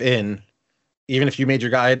and a half in, even if you made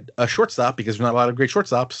your guy a shortstop, because there's not a lot of great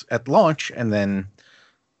shortstops at launch, and then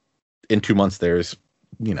in 2 months there's,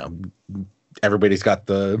 you know, everybody's got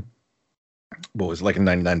what was like a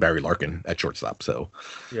 99 Barry Larkin at shortstop. So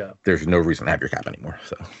yeah, there's no reason to have your cap anymore.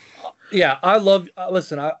 So yeah, I love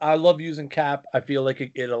using cap. I feel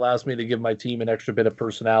like it allows me to give my team an extra bit of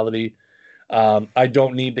personality. I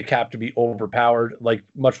don't need the cap to be overpowered. Like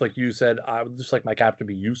much like you said, I would just like my cap to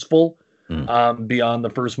be useful beyond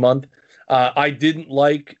the first month. I didn't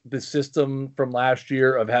like the system from last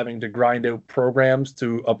year of having to grind out programs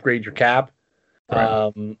to upgrade your cap.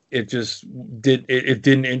 Right. It just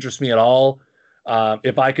didn't interest me at all.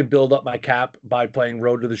 If I could build up my cap by playing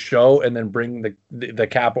Road to the Show and then bring the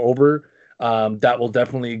cap over, that will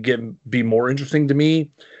definitely be more interesting to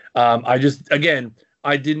me.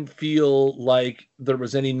 I didn't feel like there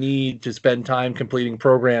was any need to spend time completing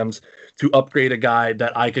programs to upgrade a guy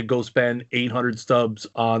that I could go spend 800 stubs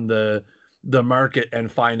on the market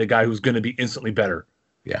and find a guy who's going to be instantly better.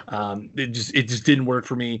 Yeah. It just didn't work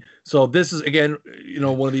for me. So this is, again, you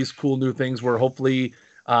know, one of these cool new things where hopefully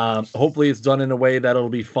it's done in a way that it'll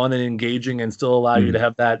be fun and engaging and still allow you to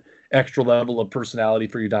have that extra level of personality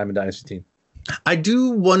for your Diamond Dynasty team. I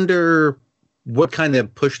do wonder what kind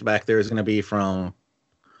of pushback there is going to be from,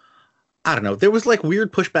 I don't know. There was like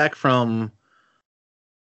weird pushback from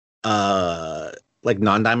like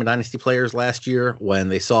non-Diamond Dynasty players last year when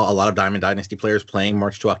they saw a lot of Diamond Dynasty players playing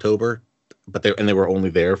March to October, but they were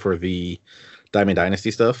only there for the Diamond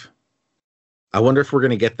Dynasty stuff. I wonder if we're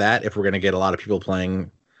going to get that, if we're going to get a lot of people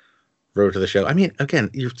playing Road to the Show. I mean,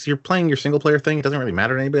 again, you're playing your single player thing. It doesn't really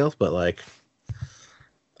matter to anybody else, but like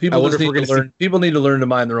people need to learn to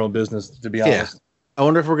mind their own business, to be honest. I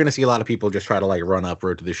wonder if we're going to see a lot of people just try to like run up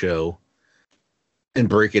Road to the Show and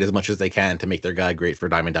break it as much as they can to make their guy great for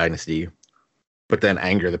Diamond Dynasty, but then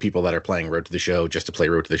anger the people that are playing Road to the Show just to play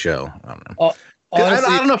Road to the Show. I don't know.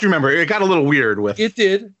 Honestly, I don't know if you remember. It got a little weird with it.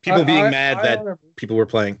 Did people being mad that people were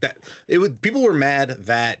playing that? People were mad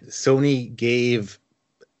that Sony gave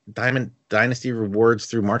Diamond Dynasty rewards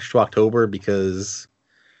through March to October because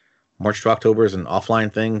March to October is an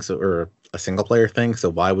offline thing, or a single player thing. So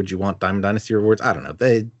why would you want Diamond Dynasty rewards? I don't know.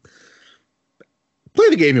 They play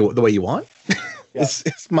the game the way you want. Yeah.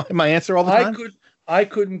 It's my answer all the time. I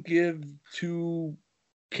couldn't give 2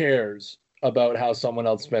 cares about how someone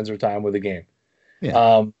else spends their time with a game.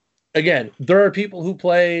 Yeah. Again, there are people who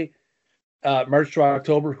play March to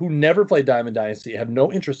October who never played Diamond Dynasty, have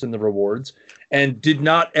no interest in the rewards, and did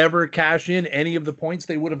not ever cash in any of the points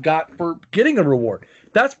they would have got for getting a reward.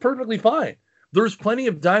 That's perfectly fine. There's plenty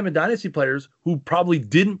of Diamond Dynasty players who probably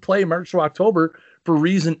didn't play March to October for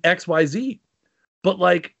reason XYZ. But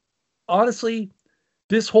like, honestly,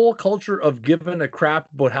 this whole culture of giving a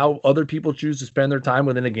crap about how other people choose to spend their time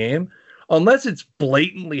within a game, unless it's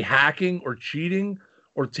blatantly hacking or cheating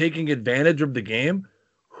or taking advantage of the game,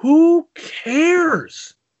 who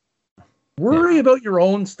cares? Worry about your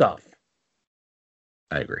own stuff.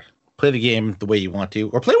 I agree. Play the game the way you want to,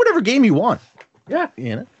 or play whatever game you want. Yeah.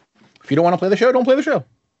 You know, if you don't want to play the show, don't play the show.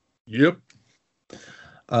 Yep.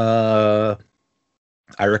 I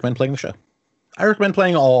recommend playing the show. I recommend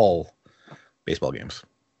playing all baseball games.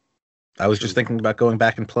 I was just thinking about going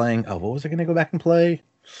back and playing. Oh, what was I going to go back and play?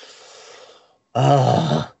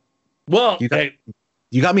 Well,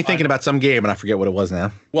 you got me thinking about some game, and I forget what it was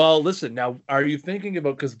now. Well, listen, now, are you thinking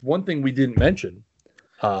about, because one thing we didn't mention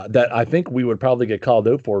that I think we would probably get called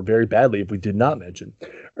out for very badly if we did not mention,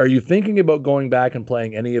 are you thinking about going back and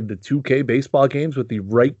playing any of the 2K baseball games with the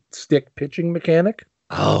right stick pitching mechanic?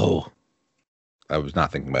 Oh, I was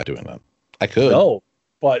not thinking about doing that. I could. No,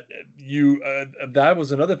 but that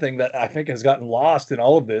was another thing that I think has gotten lost in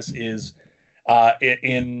all of this is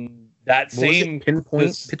in that same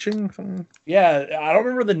pinpoint pitching. Yeah, I don't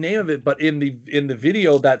remember the name of it, but in the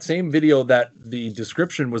video, that same video that the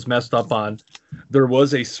description was messed up on, there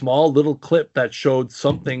was a small little clip that showed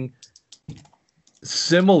something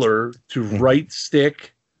similar to right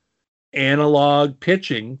stick analog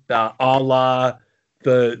pitching, a la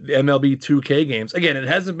the MLB 2K games. Again, it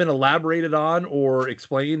hasn't been elaborated on or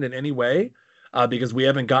explained in any way because we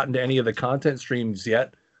haven't gotten to any of the content streams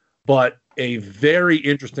yet, but a very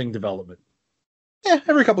interesting development. Yeah,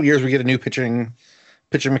 every couple of years we get a new pitching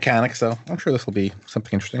mechanic, so I'm sure this will be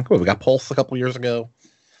something interesting. Cool. We got Pulse a couple of years ago.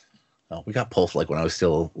 Oh, we got Pulse like when I was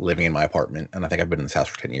still living in my apartment, and I think I've been in this house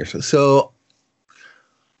for 10 years. So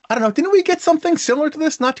I don't know. Didn't we get something similar to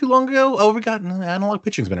this not too long ago? Oh, we got analog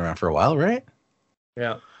pitching's been around for a while, right?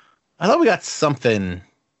 Yeah. I thought we got something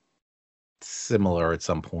similar at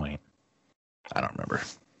some point. I don't remember.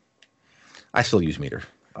 I still use Meter.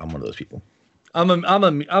 I'm one of those people. I'm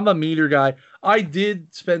a Meter guy. I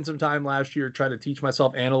did spend some time last year trying to teach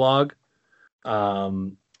myself analog. I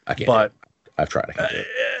can't. But I've tried.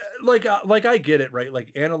 Like I get it, right?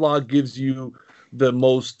 Like analog gives you the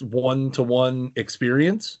most one-to-one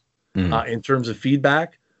experience in terms of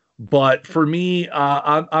feedback. But for me,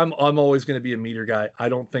 I'm always going to be a Meter guy. I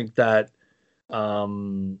don't think that. I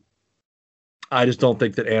just don't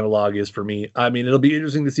think that analog is for me. I mean, it'll be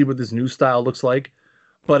interesting to see what this new style looks like.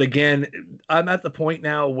 But again, I'm at the point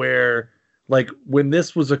now where, like, when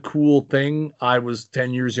this was a cool thing, I was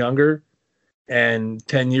 10 years younger and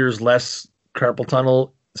 10 years less carpal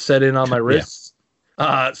tunnel set in on my wrists.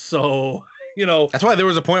 Yeah. So, you know. That's why there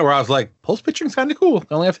was a point where I was like, pulse pitching's kind of cool.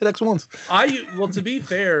 I only have to hit X once. Well, to be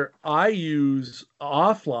fair, I use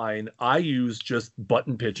just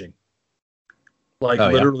button pitching. Like,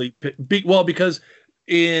 literally. Yeah. Because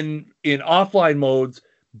in offline modes,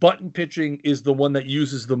 button pitching is the one that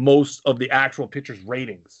uses the most of the actual pitcher's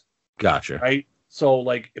ratings. Gotcha. Right? So,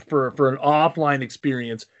 like, for an offline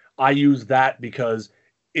experience, I use that because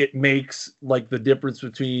it makes, like, the difference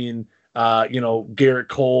between, Garrett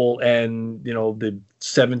Cole and, the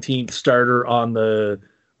 17th starter on the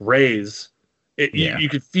Rays. You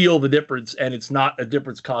could feel the difference, and it's not a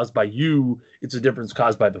difference caused by you. It's a difference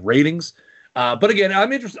caused by the ratings. But again,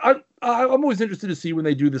 I'm interested. I'm always interested to see when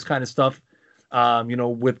they do this kind of stuff.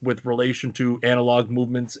 With relation to analog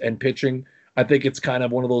movements and pitching, I think it's kind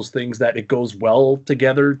of one of those things that it goes well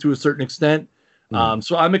together to a certain extent.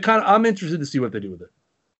 So I'm interested to see what they do with it.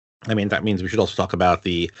 I mean, that means we should also talk about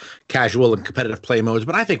the casual and competitive play modes,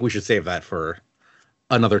 but I think we should save that for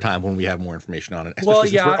another time when we have more information on it. Especially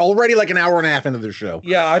since we're already like an hour and a half into the show.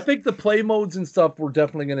 Yeah, I think the play modes and stuff we're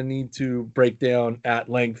definitely going to need to break down at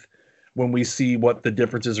length when we see what the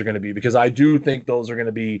differences are going to be, because I do think those are going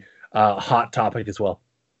to be a hot topic as well.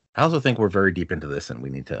 I also think we're very deep into this and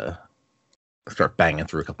we need to start banging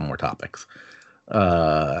through a couple more topics.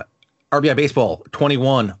 RBI Baseball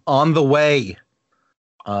 21 on the way.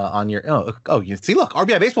 You see, look,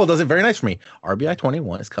 RBI Baseball does it very nice for me. RBI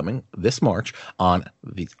 21 is coming this March on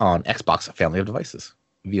Xbox family of devices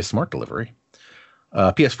via smart delivery.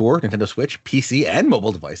 PS4, Nintendo Switch, PC, and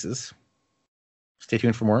mobile devices. Stay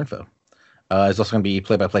tuned for more info. There's also going to be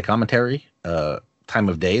play-by-play commentary. Time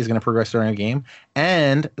of day is going to progress during a game,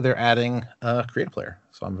 and they're adding Create Player,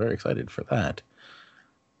 so I'm very excited for that.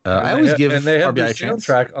 I always give RBI a chance.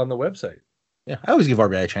 Soundtrack on the website. Yeah, I always give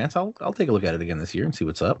RBI a chance. I'll take a look at it again this year and see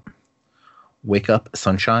what's up. Wake Up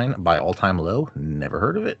Sunshine by All Time Low. Never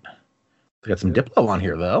heard of it. They got some Diplo on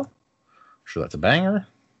here, though. Sure, that's a banger.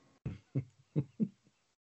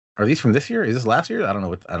 Are these from this year? Is this last year? I don't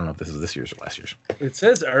know if this is this year's or last year's. It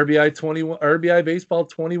says RBI Baseball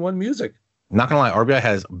 21 music. Not gonna lie, RBI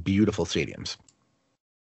has beautiful stadiums.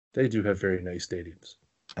 They do have very nice stadiums.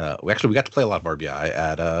 We got to play a lot of RBI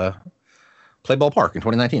at Play Ball Park in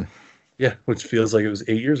 2019. Yeah, which feels like it was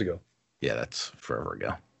 8 years ago. Yeah, that's forever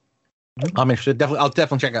ago. I'm interested. I'll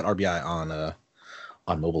definitely check out RBI on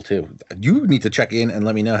mobile too. You need to check in and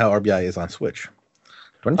let me know how RBI is on Switch.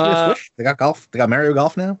 Do I need to get a Switch? They got golf. They got Mario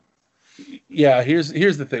Golf now. Yeah, here's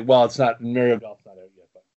the thing. Well, it's not Mario Golf's not out yet,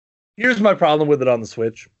 but here's my problem with it on the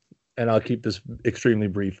Switch, and I'll keep this extremely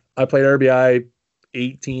brief. I played RBI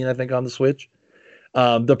 18, I think, on the Switch.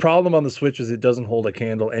 The problem on the Switch is it doesn't hold a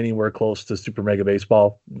candle anywhere close to Super Mega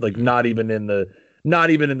Baseball. Like not even in the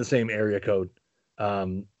same area code.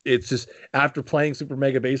 It's just after playing Super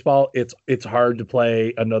Mega Baseball, it's hard to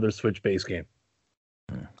play another Switch-based game.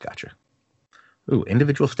 Gotcha. Ooh,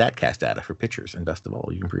 individual StatCast data for pitchers and best of all.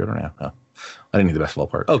 You can pre-order now. Oh, I didn't need the best of all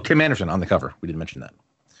part. Oh, Tim Anderson on the cover. We didn't mention that.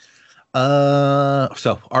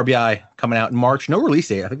 So RBI coming out in March. No release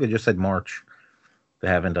date. I think they just said March. They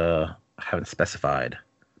haven't specified.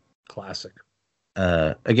 Classic.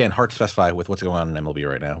 Again, hard to specify with what's going on in MLB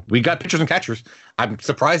right now. We got pitchers and catchers. I'm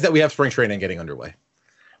surprised that we have spring training getting underway.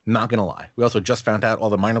 Not gonna lie. We also just found out all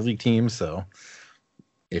the minor league teams. So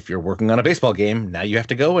if you're working on a baseball game, now you have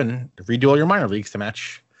to go and redo all your minor leagues to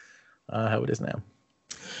match how it is now.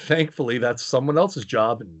 Thankfully, that's someone else's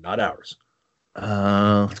job and not ours.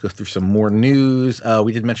 Let's go through some more news.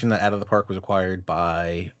 We did mention that Out of the Park was acquired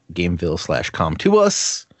by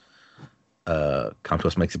Gameville/Com2us.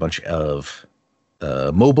 Com2us makes a bunch of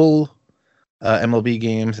mobile MLB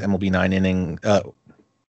games, MLB 9 innings,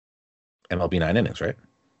 right?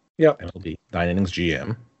 Yep. MLB 9 innings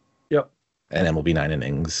GM. Yep. And MLB 9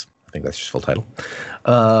 innings. I think that's just full title.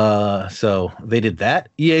 So they did that.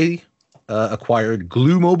 EA acquired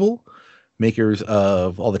Glue Mobile, makers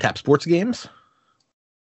of all the Tap Sports games.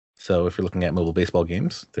 So if you're looking at mobile baseball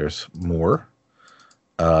games, there's more.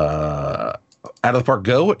 Out of the Park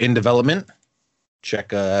Go in development.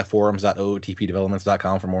 Check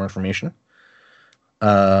forums.ootpdevelopments.com for more information.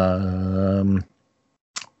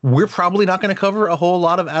 We're probably not going to cover a whole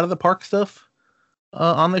lot of Out of the Park stuff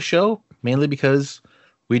on this show, mainly because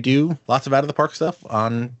we do lots of Out of the Park stuff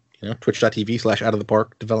on twitch.tv/out of the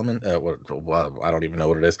park development. I don't even know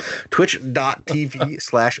what it is.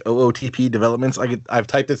 Twitch.tv/ootp developments. I've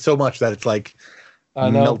typed it so much that it's like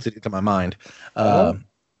melted into my mind. Are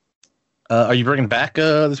you bringing back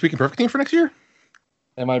This Week in Perfect Team for next year?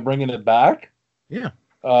 Am I bringing it back? Yeah.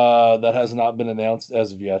 That has not been announced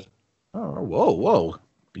as of yet. Oh, whoa.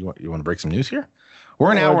 You want to break some news here?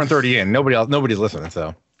 We're an hour and 30 in. Nobody's listening,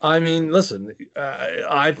 so. I mean, listen,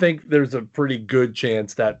 I think there's a pretty good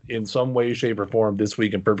chance that in some way, shape, or form, This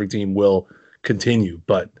Week in Perfect Team will continue,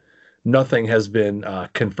 but nothing has been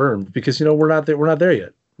confirmed because we're not there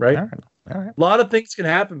yet, right? All right. A lot of things can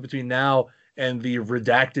happen between now and the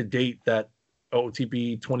redacted date that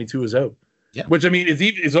OTP 22 is out. Yeah. Which I mean, is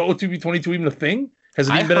OTP 22 even a thing? Has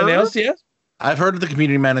it even been announced yet? I've heard that the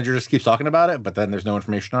community manager just keeps talking about it, but then there's no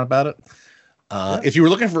information about it. If you were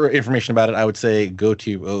looking for information about it, I would say go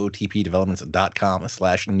to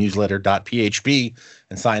ootpdevelopments.com/newsletter.php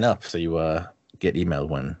and sign up so you get emailed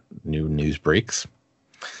when new news breaks.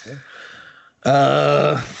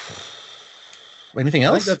 Yeah. Anything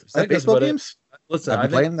else? I think that's baseball about games? Listen,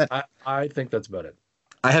 I think that's about it.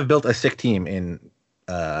 I have built a sick team in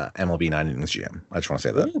MLB 9 innings GM. I just want to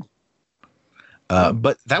say that.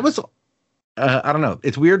 But that was, I don't know.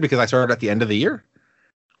 It's weird because I started at the end of the year.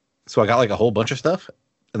 So I got like a whole bunch of stuff.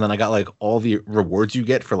 And then I got like all the rewards you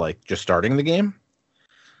get for like just starting the game.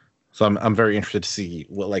 So I'm very interested to see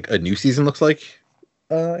what like a new season looks like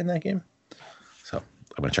in that game. So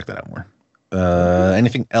I'm going to check that out more.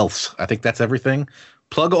 Anything else? I think that's everything.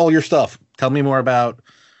 Plug all your stuff. Tell me more about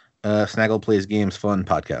Snaggle Plays Games Fun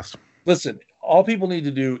podcast. Listen, all people need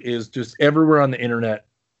to do is just everywhere on the internet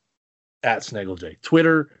at SnaggleJ.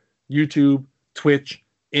 Twitter, YouTube, Twitch,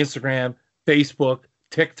 Instagram, Facebook,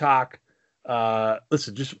 TikTok.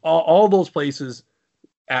 Listen, just all those places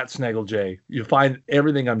at SnaggleJ. You'll find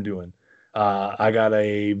everything I'm doing. I got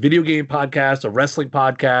a video game podcast, a wrestling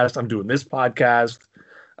podcast. I'm doing this podcast.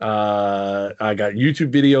 I got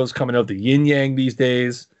YouTube videos coming out, the yin yang these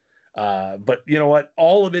days. But you know what?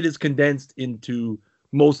 All of it is condensed into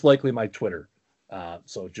most likely my Twitter.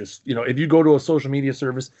 So just, if you go to a social media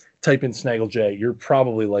service, type in SnaggleJ, you're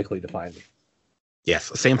probably likely to find me.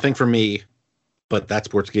 Yes. Same thing for me, but That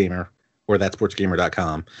Sports Gamer, or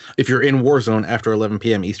thatsportsgamer.com. If you're in Warzone after 11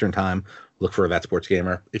 p.m. Eastern time, look for That Sports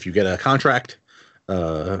Gamer. If you get a contract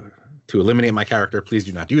to eliminate my character, please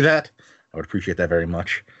do not do that. I would appreciate that very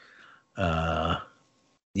much. Yeah,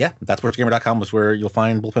 thatsportsgamer.com was where you'll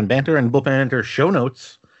find Bullpen Banter, and Bullpen Banter show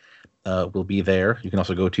notes will be there. You can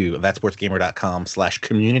also go to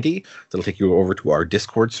thatsportsgamer.com/community. That'll take you over to our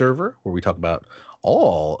Discord server where we talk about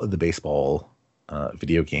all of the baseball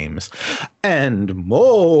video games and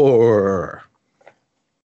more.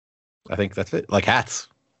 I think that's it. Like hats.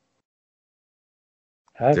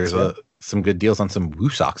 There's some good deals on some Woo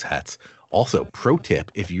Sox hats. Also, pro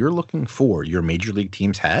tip, if you're looking for your major league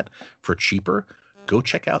team's hat for cheaper, go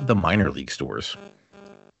check out the minor league stores.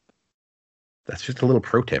 That's just a little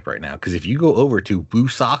pro tip right now, because if you go over to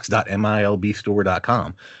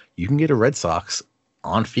woosox.milbstore.com, you can get a Red Sox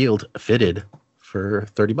on field fitted for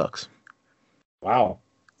 $30. Wow.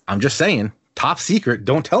 I'm just saying, top secret,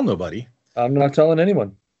 don't tell nobody. I'm not telling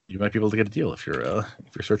anyone. You might be able to get a deal if you're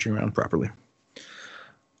searching around properly.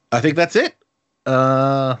 I think that's it.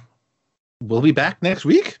 We'll be back next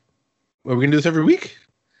week. Are we going to do this every week?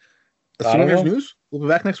 Assuming there's news, we'll be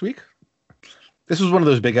back next week. This was one of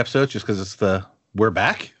those big episodes just because it's the We're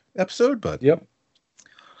Back episode, but yep.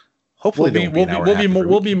 Hopefully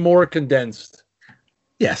we'll be more condensed.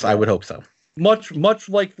 Yes, I would hope so. Much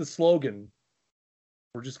like the slogan,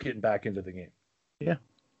 we're just getting back into the game. Yeah.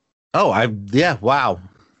 Oh, wow.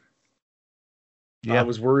 Yeah. I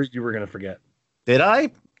was worried you were going to forget. Did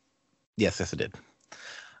I? Yes, I did.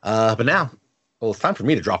 But now, it's time for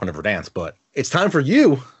me to drop into Verdansk, but it's time for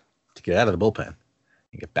you to get out of the bullpen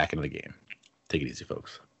and get back into the game. Take it easy,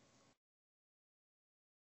 folks.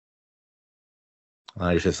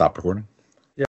 You should stop recording.